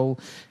third goal.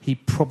 He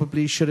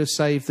probably should have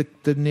saved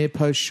the near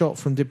post shot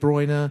from De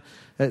Bruyne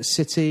at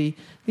City.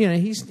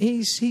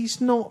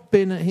 He's not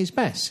been at his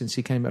best since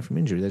he came back from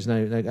injury. There's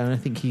and I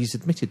think he's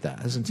admitted that,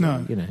 hasn't he?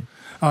 No.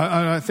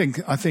 I think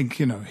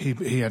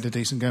he had a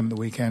decent game at the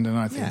weekend, and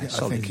I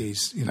think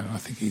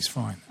he's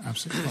fine.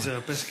 Absolutely, he's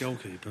our best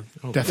goalkeeper.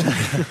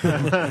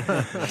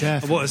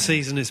 Definitely. What a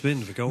season it's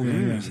been for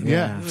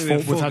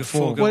goalkeepers. We've had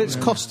four. Well, it's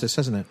cost us,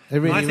 hasn't it? It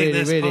really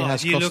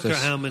has cost us. You look at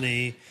how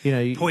many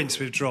points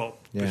we've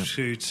dropped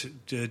due to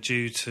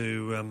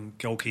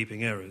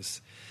goalkeeping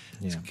errors.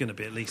 It's going to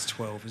be at least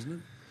 12, isn't it?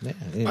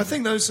 Yeah. I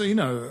think those,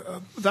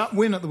 that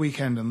win at the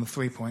weekend and the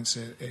 3 points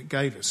it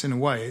gave us, in a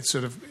way, it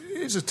sort of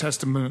is a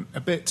testament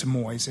a bit to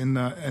Moyes in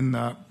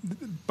that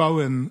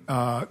Bowen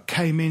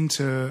came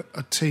into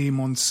a team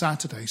on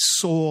Saturday,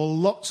 saw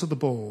lots of the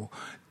ball,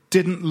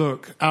 didn't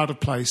look out of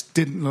place,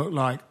 didn't look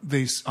like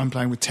I'm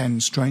playing with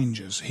 10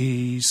 strangers.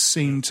 He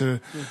seemed to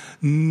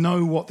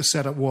know what the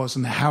setup was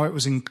and how it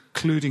was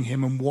including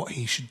him and what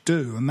he should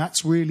do. And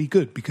that's really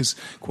good, because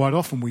quite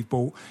often we've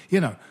bought,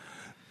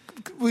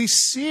 we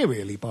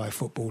serially buy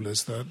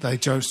footballers that they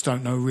just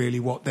don't know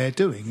really what they're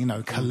doing.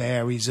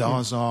 Caleri,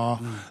 Zaza,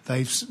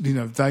 they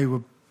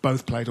were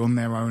both played on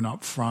their own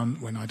up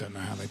front when I don't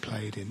know how they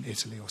played in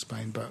Italy or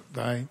Spain, but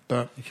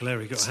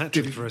Caleri got a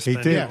hat-trick for us. He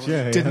did,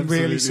 didn't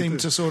really seem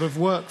to sort of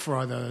work for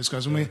either of those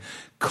guys. And we're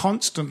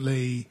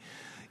constantly,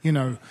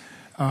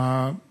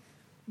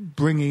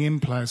 bringing in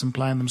players and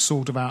playing them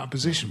sort of out of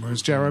position,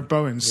 whereas Jarrod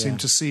Bowen seemed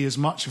to see as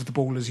much of the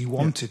ball as he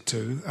wanted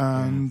to,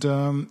 and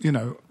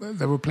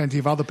there were plenty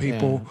of other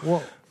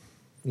people.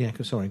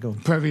 Sorry, go on.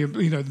 Probably,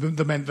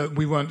 that meant that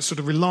we weren't sort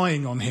of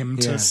relying on him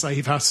to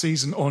save our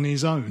season on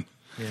his own.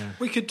 Yeah.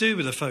 We could do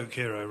with a folk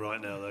hero right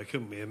now, though,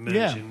 couldn't we?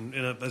 Imagine,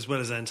 as well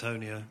as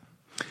Antonio.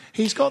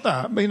 He's got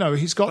that,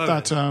 he's got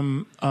that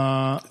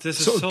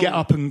sort of get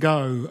up and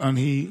go, and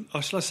he.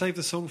 Oh, shall I save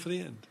the song for the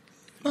end?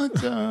 But,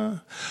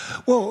 the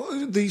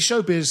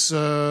showbiz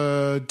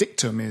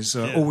dictum is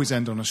always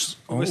end on a.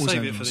 We'll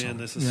save it for the end.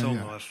 There's a song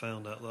I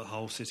found out that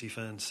whole City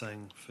fans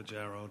sang for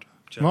Jarrod.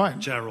 Right.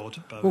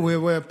 Jarrod. Well,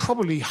 we're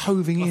probably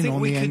hoving in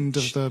on the end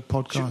of the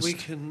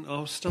podcast.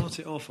 I'll start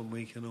it off and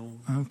we can all...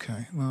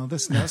 Okay. Well,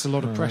 that's a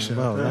lot of pressure.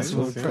 That's a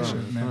lot of pressure.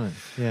 Right.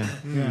 Yeah.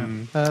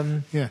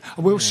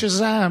 We'll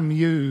Shazam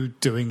you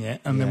doing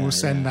it, and then we'll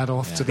send that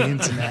off to the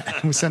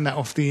internet. We'll send that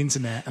off the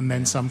internet, and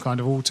then some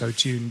kind of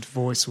auto-tuned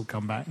voice will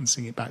come back and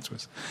sing it back to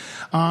us.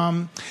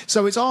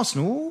 So it's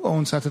Arsenal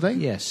on Saturday.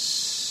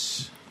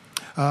 Yes.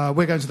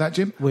 We're going to that,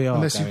 Jim. We are.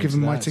 Unless you've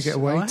given my ticket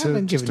away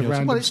to just a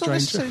random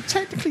stranger.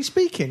 Technically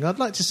speaking, I'd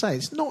like to say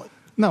it's not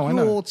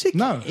your ticket.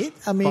 No,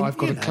 I mean, but I've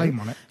got a claim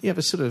on it. You have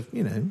a sort of,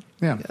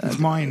 it's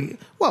mine.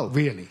 Well,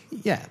 really.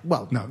 Yeah.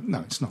 Well, no,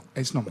 it's not.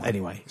 It's not mine.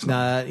 Anyway, we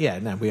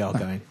are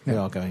going. We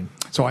are going.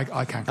 So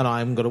I can. And I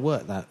haven't got to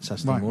work that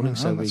Saturday morning,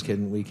 so we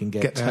can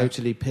get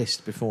totally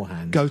pissed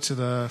beforehand. Go to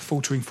the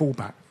faltering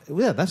fallback.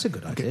 Yeah, that's a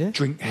good idea.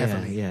 Drink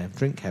heavily. Yeah,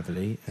 drink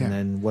heavily, and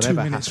then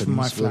whatever happens, from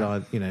my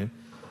flat.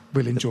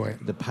 We'll enjoy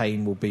it. The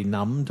pain will be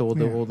numbed, or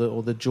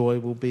the joy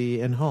will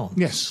be enhanced.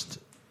 Yes.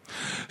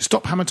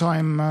 Stop Hammer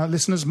Time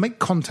listeners, make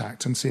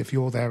contact and see if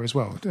you're there as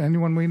well.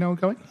 Anyone we know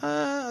going?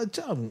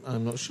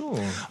 I'm not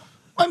sure.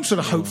 I'm sort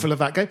of hopeful of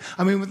that game.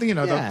 I mean,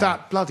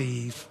 that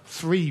bloody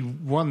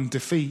 3-1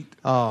 defeat.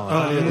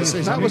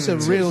 That was a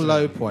real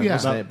low point,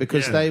 wasn't it?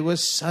 Because they were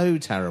so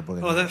terrible.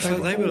 They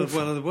were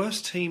one of the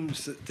worst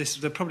teams.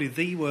 They're probably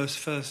the worst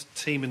first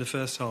team in the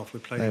first half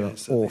we played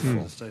against at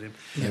the stadium.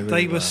 Yeah,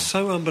 they were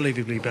so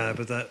unbelievably bad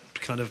with that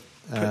kind of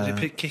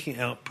kicking it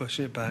out,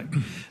 pushing it back,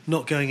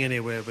 not going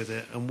anywhere with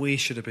it, and we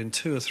should have been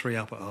 2 or 3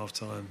 up at half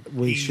time.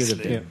 We should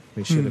have been.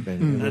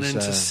 And then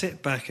to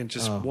sit back and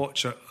just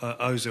watch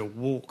Ozil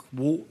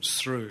waltz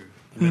through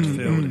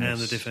midfield and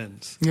the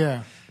defence.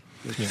 Yeah.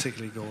 It was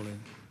particularly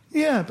galling.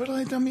 Yeah, but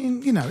I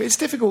mean, it's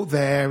difficult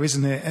there,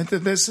 isn't it?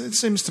 It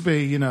seems to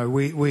be,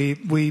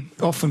 we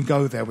often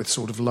go there with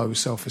sort of low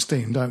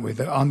self-esteem, don't we?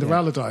 That under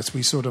Allardyce,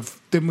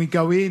 didn't we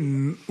go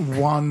in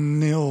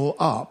 1-0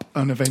 up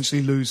and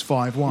eventually lose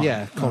 5-1?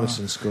 Yeah,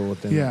 Collison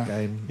scored in that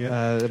game.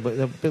 Yeah. But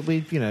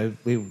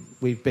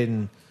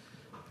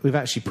we've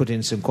actually put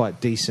in some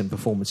quite decent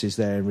performances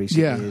there in recent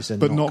years, and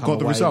but not got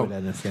the result.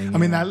 Anything, I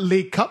mean, that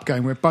League Cup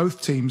game where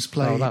both teams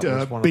played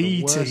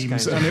B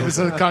teams, and it was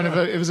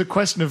it was a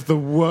question of the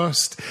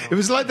worst. It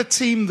was like the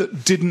team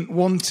that didn't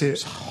want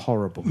it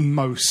horrible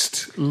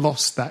most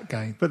lost that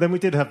game. But then we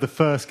did have the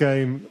first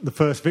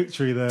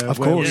victory there.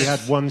 Of course, we had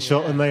one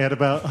shot and they had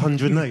about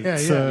 108.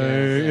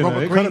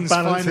 Robert it kind of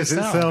balances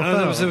itself out.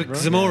 There was a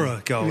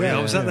Zamora goal.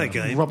 I was at that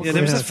game.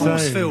 There was a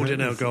force field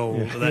in our goal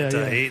that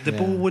day. The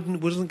ball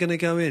wasn't going to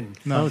go in.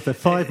 No, I was there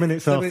 5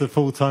 minutes after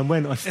full time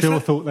went. I still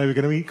thought they were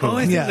going to equal.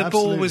 I think the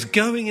ball was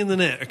going in the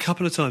net a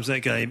couple of times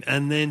that game,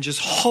 and then just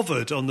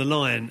hovered on the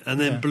line, and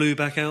then blew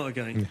back out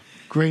again. Yeah.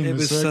 Green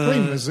was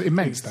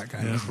immense that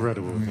game.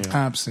 Incredible.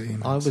 Absolutely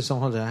immense. I was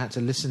on holiday. I had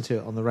to listen to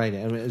it on the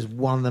radio. I mean, it was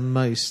one of the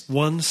most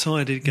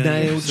one-sided games,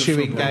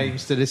 nail-chewing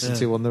games to listen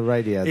to on the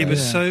radio. It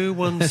was so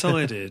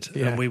one-sided,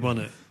 and we won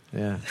it.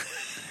 Yeah,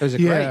 it was a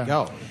great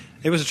goal.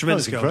 It was a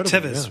tremendous goal.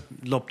 Tevez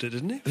lobbed it,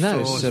 didn't it? No,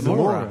 it was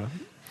Zamora.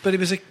 But it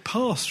was a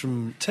pass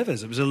from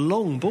Tevez. It was a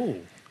long ball,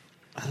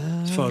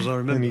 as far as I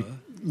remember. And he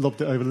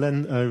lobbed it over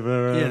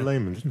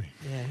Lehmann, didn't he?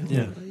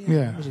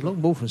 Yeah. It was a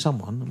long ball from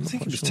someone. I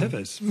think it was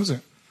Tevez. Was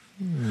it?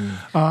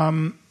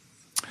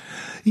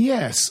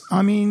 Yes.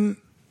 I mean,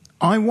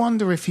 I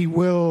wonder if he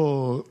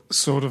will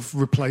sort of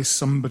replace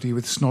somebody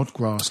with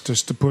Snodgrass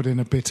just to put in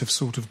a bit of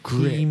sort of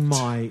grit. He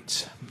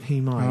might.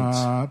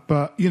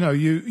 But,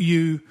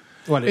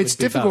 Well, it's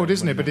difficult,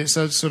 isn't it? But it's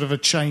a sort of a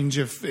change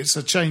of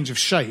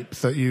shape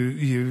that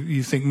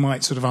you think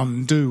might sort of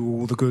undo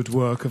all the good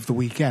work of the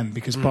weekend,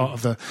 because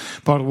part of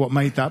what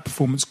made that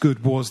performance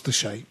good was the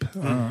shape,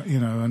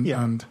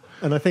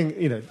 And I think,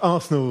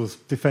 Arsenal's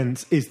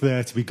defence is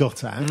there to be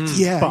got at.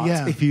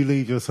 But if you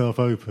leave yourself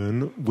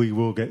open, we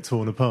will get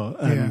torn apart.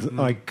 And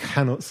I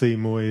cannot see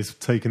Moyes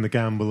taking the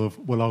gamble of,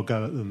 I'll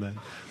go at them then.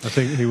 I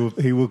think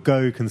he will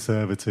go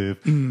conservative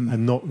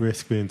and not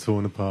risk being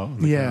torn apart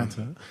on the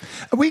counter.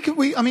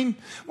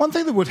 One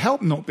thing that would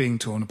help not being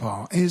torn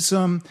apart is,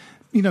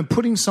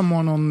 putting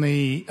someone on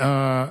the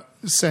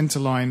centre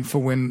line for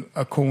when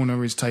a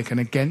corner is taken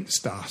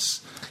against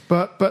us.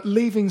 But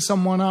leaving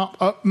someone up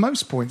at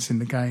most points in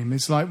the game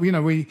is like, I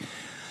think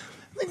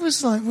it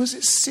was was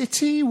it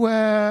City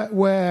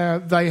where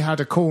they had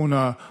a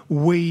corner,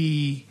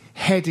 we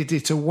headed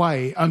it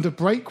away and a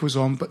break was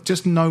on, but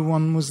just no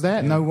one was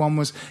there. No one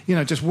was,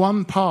 just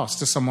one pass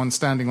to someone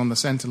standing on the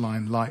centre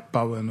line like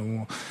Bowen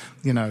or,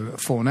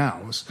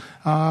 Fornals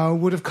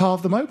would have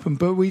carved them open,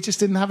 but we just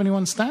didn't have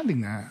anyone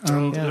standing there.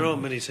 There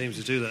aren't many teams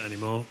who do that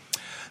anymore.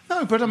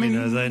 No, but I mean,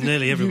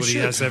 nearly everybody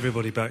has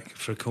everybody back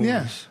for corners.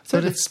 Yeah,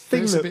 so but it's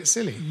a bit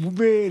silly.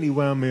 Really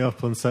wound me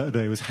up on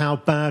Saturday was how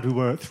bad we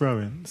were at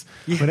throw-ins.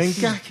 Yes. When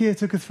Ngakia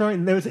took a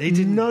throw-in, there was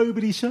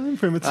nobody showing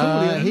for him at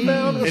all. He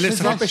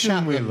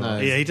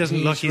doesn't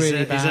look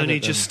he's only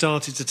just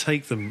started to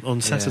take them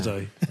on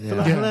Saturday. Yeah.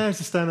 But players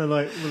are standing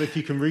like, well, if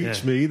you can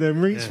reach me,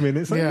 then reach me. And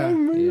it's like, no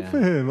move for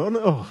him.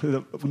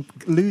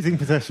 Losing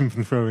possession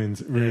from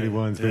throw-ins really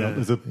winds me up.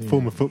 As a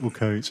former football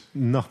coach,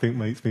 nothing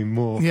makes me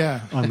more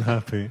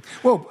unhappy.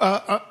 Well,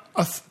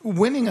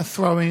 winning a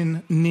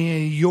throw-in near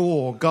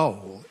your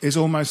goal is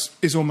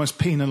almost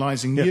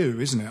penalising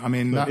you, isn't it? I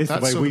mean, that's the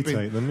way we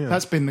take them. Yeah.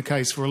 That's been the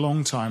case for a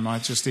long time.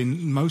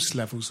 In most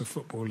levels of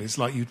football, it's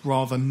like you'd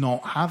rather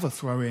not have a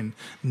throw-in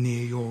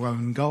near your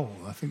own goal.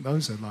 I think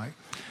those are like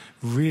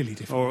really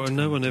difficult. Or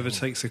no one ever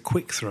takes a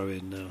quick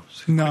throw-in now.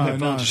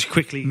 No.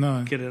 Quickly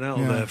get it out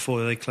of there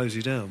before they close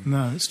you down.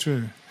 No, it's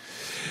true.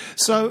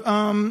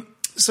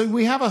 So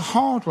we have a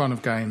hard run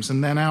of games,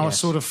 and then our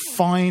sort of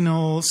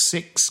final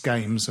 6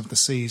 games of the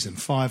season,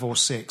 5 or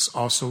 6,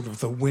 are sort of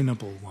the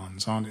winnable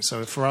ones, aren't it?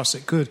 So for us,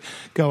 it could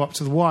go up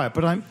to the wire.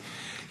 But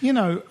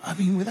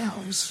without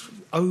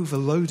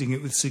overloading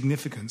it with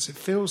significance, it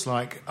feels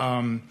like,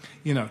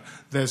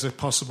 there's a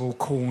possible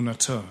corner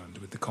turned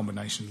with the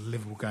combination of the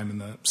Liverpool game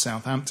and the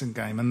Southampton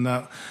game, and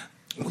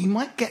we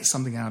might get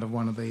something out of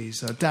one of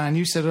these. Dan,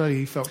 you said earlier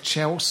you felt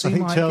Chelsea. I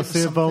think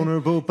Chelsea are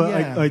vulnerable, but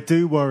I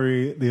do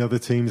worry the other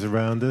teams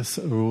around us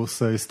are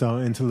also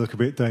starting to look a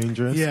bit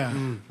dangerous. Yeah.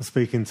 I'm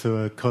speaking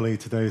to a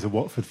colleague today who's a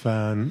Watford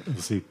fan,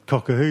 obviously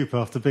cock a hoop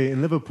after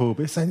beating Liverpool,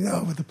 but he's saying,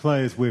 with the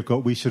players we've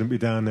got, we shouldn't be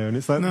down there. And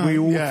it's like, we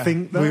all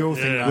think that. We all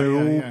think that. We're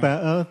all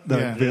better.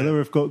 Villa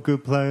have got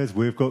good players.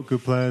 We've got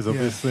good players,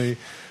 obviously.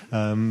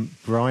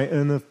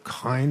 Brighton are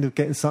kind of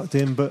getting sucked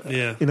in, but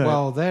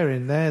well, they're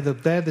in there.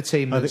 They're the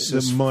team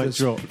that might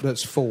drop.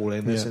 That's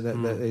falling.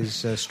 That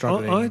is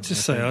struggling. I'd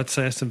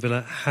say Aston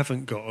Villa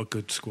haven't got a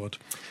good squad.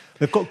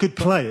 They've got good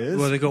players.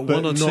 Well, they've got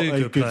one or two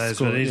good players,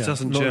 squad, but it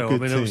doesn't gel. I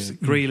mean, obviously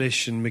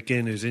Grealish and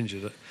McGinn, who's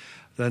injured.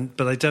 But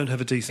they don't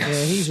have a decent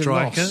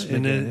striker. They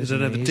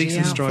don't have a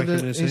decent striker.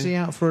 Is he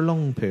out for a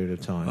long period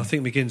of time? I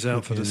think McGinn's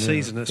out for the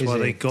season. That's why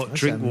they got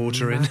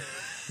Drinkwater in.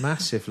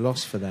 Massive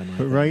loss for them.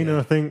 But Reina,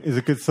 I think, is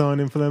a good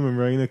signing for them, and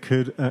Reina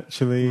could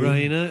actually...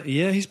 Reina,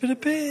 he's been a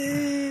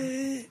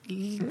bit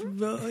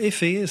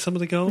iffy at some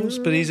of the goals,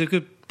 but he's a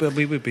good... But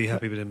we would be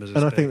happy with him as a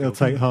And I think they'll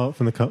take heart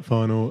from the cup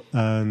final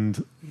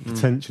and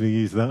potentially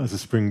use that as a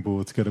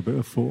springboard to get a bit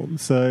of form.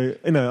 So,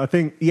 I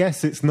think,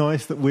 yes, it's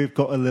nice that we've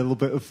got a little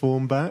bit of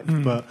form back,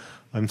 but...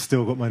 I'm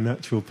still got my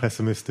natural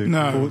pessimistic.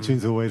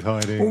 Fortune's always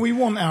hiding. Well, we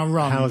want our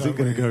run. How's it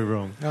going to go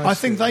wrong? I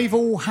think they've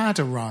all had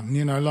a run,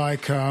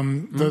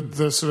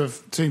 the sort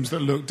of teams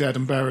that look dead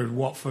and buried,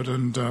 Watford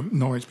and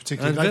Norwich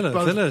particularly. And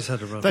Villa's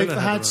had a run. They've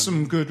had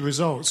some good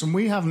results, and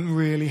we haven't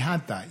really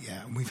had that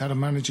yet. We've had a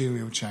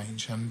managerial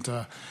change, and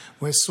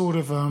we're sort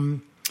of,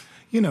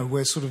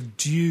 we're sort of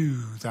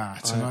due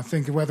that. And I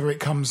think whether it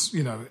comes,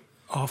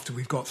 after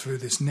we've got through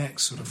this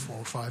next sort of 4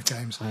 or 5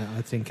 games.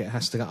 I think it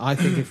has to go. I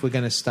think if we're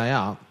going to stay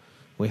up,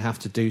 we have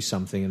to do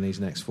something in these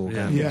next 4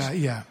 games.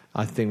 Yeah.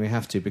 I think we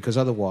have to, because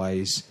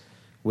otherwise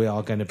we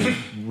are going to be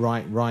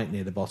right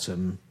near the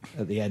bottom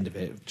at the end of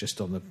it,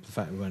 just on the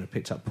fact that we won't have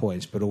picked up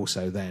points, but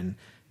also then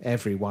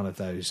every one of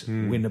those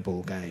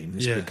winnable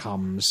games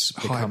becomes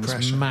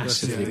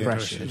massively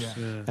pressured.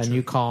 And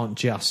you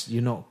can't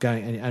you're not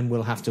going, and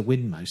we'll have to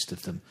win most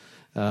of them.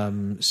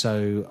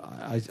 So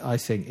I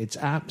think it's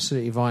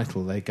absolutely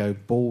vital they go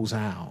balls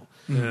out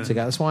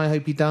together. That's why I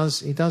hope he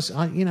does. I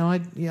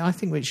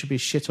think it should be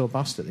shit or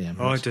bust at the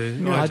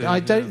Emirates. I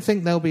don't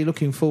think th'll be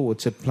looking forward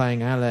to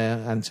playing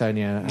Haller,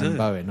 Antonio, and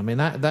Bowen. I mean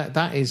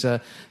that is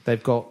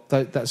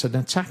that's an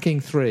attacking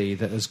 3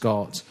 that has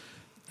got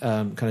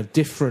kind of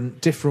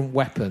different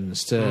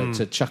weapons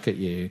to chuck at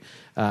you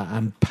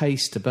and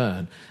pace to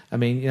burn. I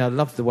mean, I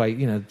love the way,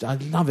 I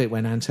love it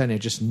when Antonio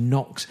just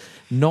knocks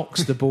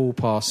the ball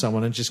past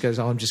someone and just goes,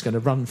 I'm just going to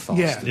run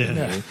faster than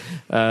you.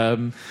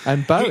 And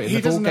Bowen,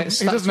 he doesn't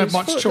have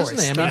much choice.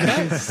 I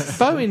mean,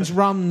 Bowen's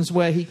runs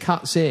where he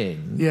cuts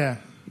in,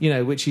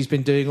 which he's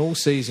been doing all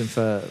season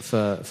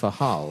for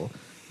Hull.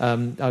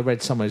 I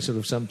read some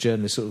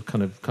journalist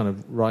kind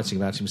of writing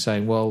about him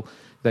saying, well,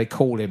 they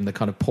call him the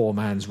kind of poor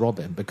man's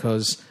Robin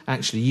because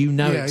actually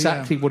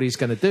exactly what he's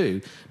going to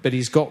do, but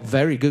he's got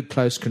very good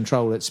close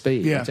control at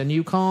speed, and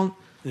you can't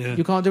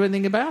you can't do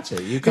anything about it.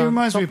 It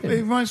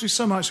reminds me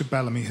so much of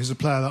Bellamy, who's a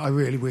player that I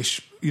really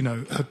wish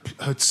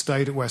had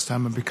stayed at West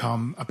Ham and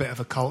become a bit of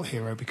a cult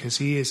hero, because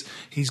he's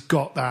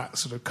got that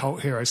sort of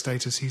cult hero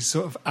status. He's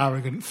sort of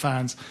arrogant.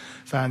 Fans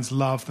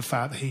love the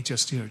fact that he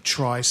just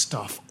tries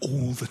stuff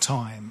all the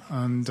time,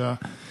 and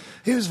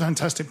he was a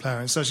fantastic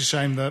player. It's such a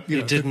shame that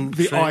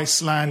the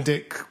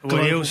Icelandic.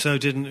 Well, he also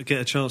didn't get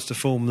a chance to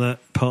form that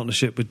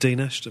partnership with Dean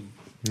Ashton.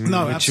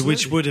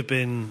 Which would have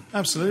been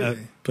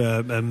absolutely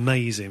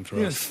amazing for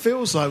us. It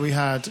feels like we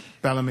had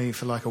Bellamy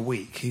for like a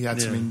week. He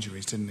had some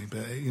injuries, didn't he?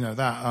 But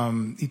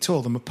he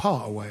tore them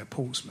apart away at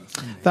Portsmouth.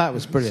 That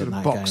was brilliant.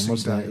 That game,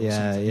 wasn't it?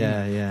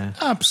 Yeah.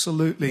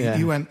 Absolutely.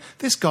 He went.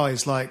 This guy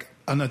is like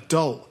an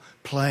adult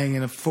playing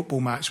in a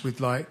football match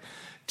with like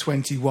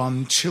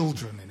 21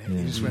 children in it.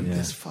 He just went,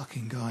 this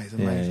fucking guy is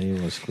amazing. Yeah,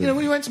 he was good.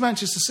 When he went to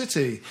Manchester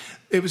City,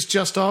 it was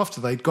just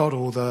after they'd got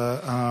all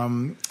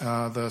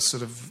the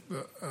sort of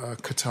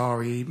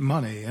Qatari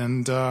money,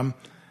 and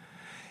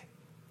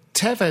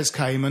Tevez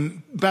came,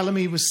 and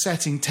Bellamy was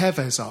setting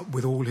Tevez up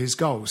with all his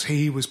goals.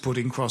 He was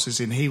putting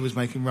crosses in, he was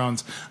making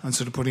runs and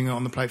sort of putting it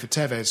on the plate for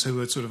Tevez, who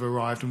had sort of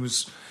arrived and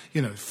was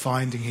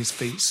finding his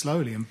feet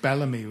slowly. And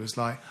Bellamy was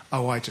like,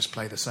 I just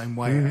play the same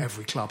way at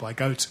every club I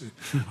go to.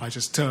 I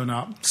just turn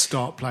up,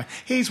 start playing.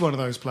 He's one of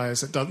those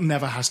players that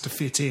never has to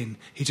fit in.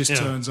 He just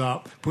turns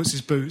up, puts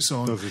his boots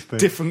on,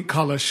 different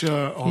colour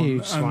shirt on.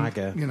 Huge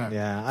swagger.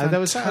 There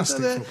was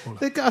fantastic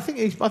footballer. I think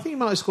he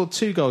might have scored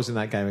 2 goals in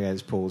that game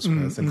against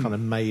Portsmouth and kind of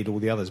made all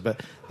the others.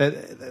 But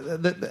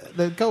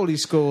the goal he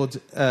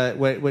scored,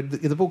 when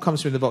the ball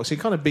comes through in the box, he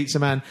kind of beats a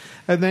man,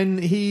 and then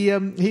he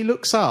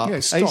looks up. Yeah,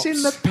 he's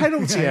in the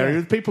penalty area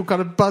with people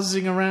kind of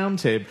buzzing around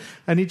him,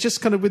 and he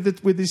just kind of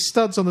with his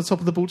studs on the top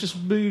of the ball just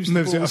moves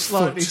the ball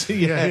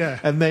slightly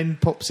and then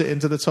pops it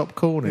into the top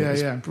corner.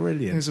 It's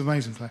brilliant. He's an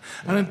amazing player.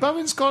 And then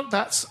Bowen's got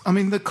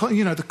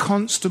the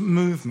constant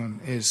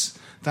movement is.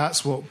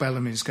 That's what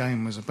Bellamy's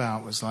game was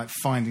about, was like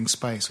finding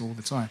space all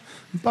the time.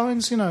 And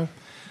Bowen's, not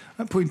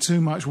putting too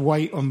much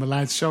weight on the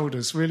lad's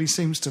shoulders, really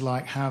seems to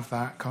like have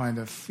that kind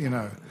of, he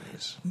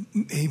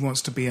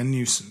wants to be a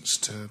nuisance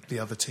to the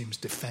other team's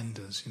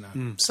defenders,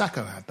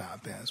 Sacco had that a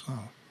bit as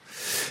well.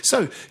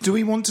 So, do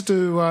we want to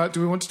do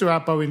our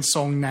Bowen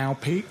song now,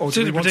 Pete, or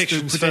do we want to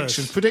do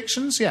predictions?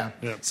 Predictions, yeah.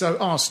 So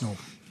Arsenal,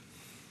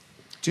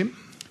 Jim,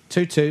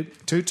 2-2.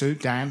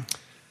 2-2. Dan,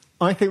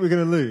 I think we're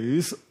going to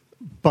lose.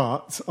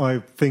 But I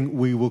think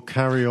we will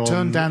carry on.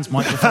 Turn Dan's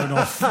microphone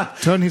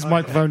off. Turn his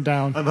microphone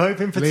down. I'm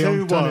hoping for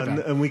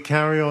 2-1, and we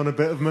carry on a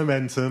bit of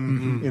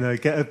momentum.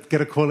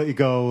 Get a quality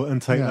goal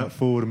and take that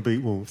forward and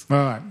beat Wolves. All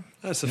right,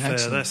 that's a fair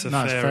assessment.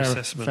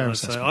 I'd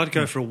say I'd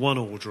go for a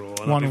 1-1 draw,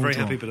 and I'd be very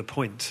happy with a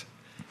point.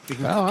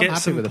 I'm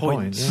happy with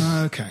points.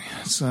 Okay,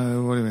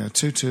 so what do we have?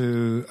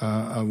 2-2,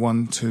 a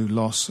 1-2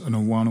 loss, and a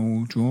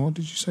 1-1 draw.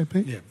 Did you say,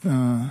 Pete?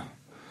 Yeah.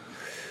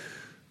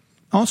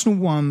 Arsenal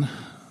 1.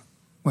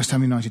 West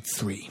Ham United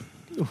 3.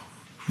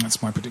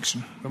 That's my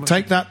prediction.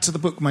 Take that to the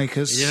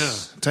bookmakers. Yeah.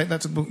 Take that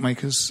to the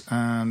bookmakers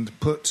and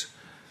put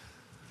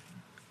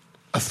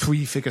a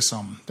 3-figure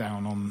sum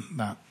down on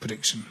that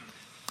prediction,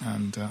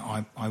 and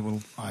I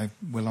will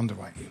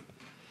underwrite you.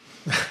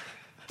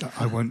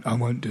 I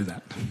won't do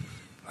that.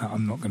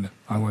 I'm not going to.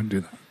 I won't do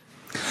that.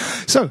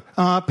 So,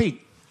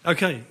 Pete.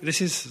 Okay,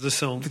 this is the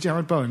song. The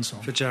Jared Bowen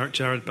song. For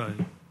Jared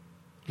Bowen.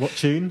 What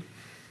tune?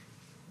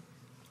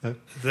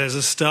 There's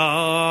a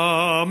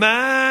starman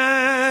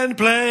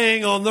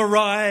playing on the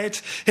right.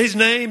 His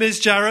name is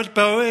Jared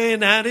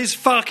Bowen and he's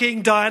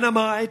fucking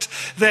dynamite.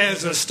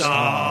 There's a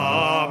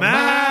starman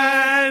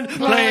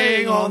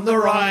playing on the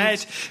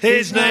right.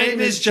 His name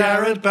is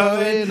Jared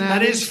Bowen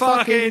and he's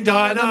fucking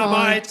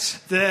dynamite.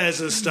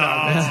 There's a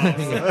star.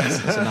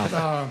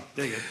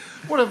 There you go.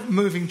 What a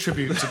moving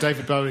tribute to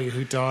David Bowie,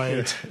 who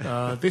died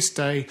this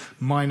day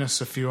minus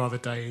a few other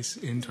days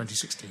in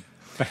 2016.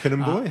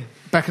 Beckenham boy.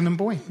 Beckenham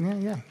boy,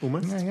 yeah.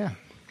 Almost.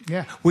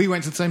 Yeah. We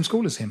went to the same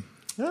school as him.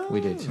 Oh. We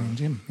did.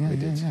 Jim. Yeah, we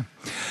did. Yeah.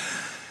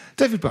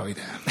 David Bowie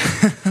there.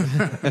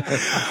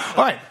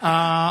 All right,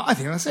 I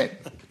think that's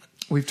it.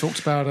 We've talked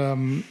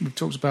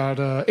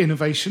about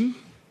innovation.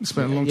 We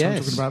spent a long time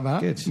talking about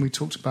that. Good. We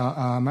talked about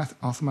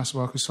Arthur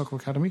Masuaku's Soccer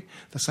Academy,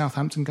 the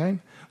Southampton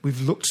game.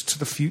 We've looked to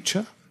the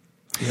future.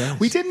 Yes.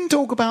 We didn't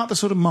talk about the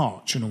sort of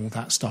march and all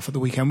that stuff at the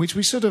weekend, which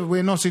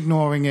we're not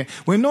ignoring it.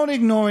 We're not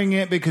ignoring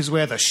it because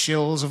we're the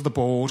shills of the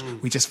board.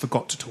 We just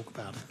forgot to talk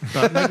about it.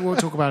 But maybe we'll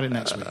talk about it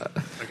next week.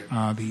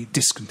 The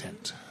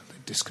discontent.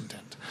 It's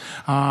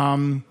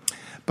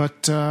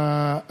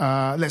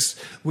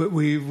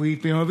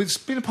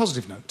been a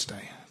positive note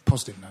today.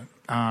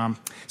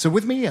 So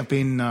with me have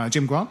been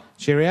Jim Grant.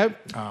 Cheerio.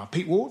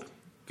 Pete Ward.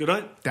 Good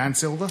night. Dan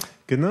Silver.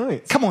 Good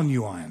night. Come on,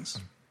 you Irons.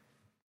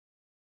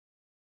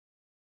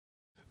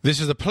 This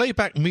is a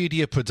Playback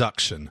Media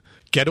production.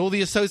 Get all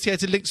the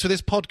associated links for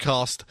this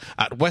podcast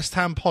at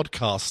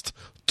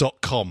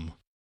westhampodcast.com.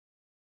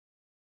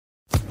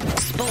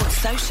 Sports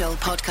Social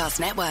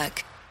Podcast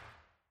Network.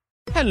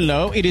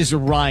 Hello, it is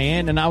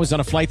Ryan, and I was on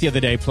a flight the other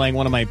day playing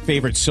one of my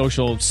favorite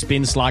social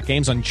spin slot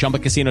games on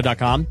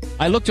ChumbaCasino.com.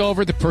 I looked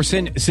over at the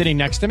person sitting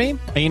next to me,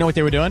 and you know what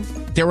they were doing?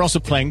 They were also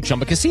playing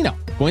Chumba Casino.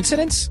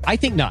 Coincidence? I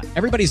think not.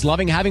 Everybody's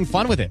loving having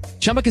fun with it.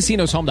 Chumba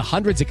Casino is home to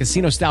hundreds of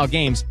casino-style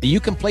games that you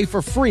can play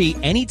for free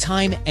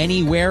anytime,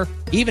 anywhere,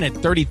 even at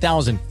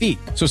 30,000 feet.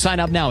 So sign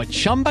up now at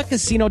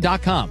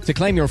ChumbaCasino.com to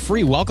claim your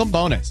free welcome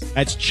bonus.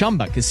 That's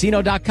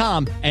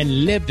ChumbaCasino.com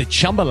and live the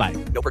Chumba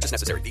life. No purchase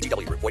necessary.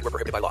 VGW. Void where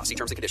prohibited by law. See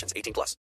terms and conditions. 18+.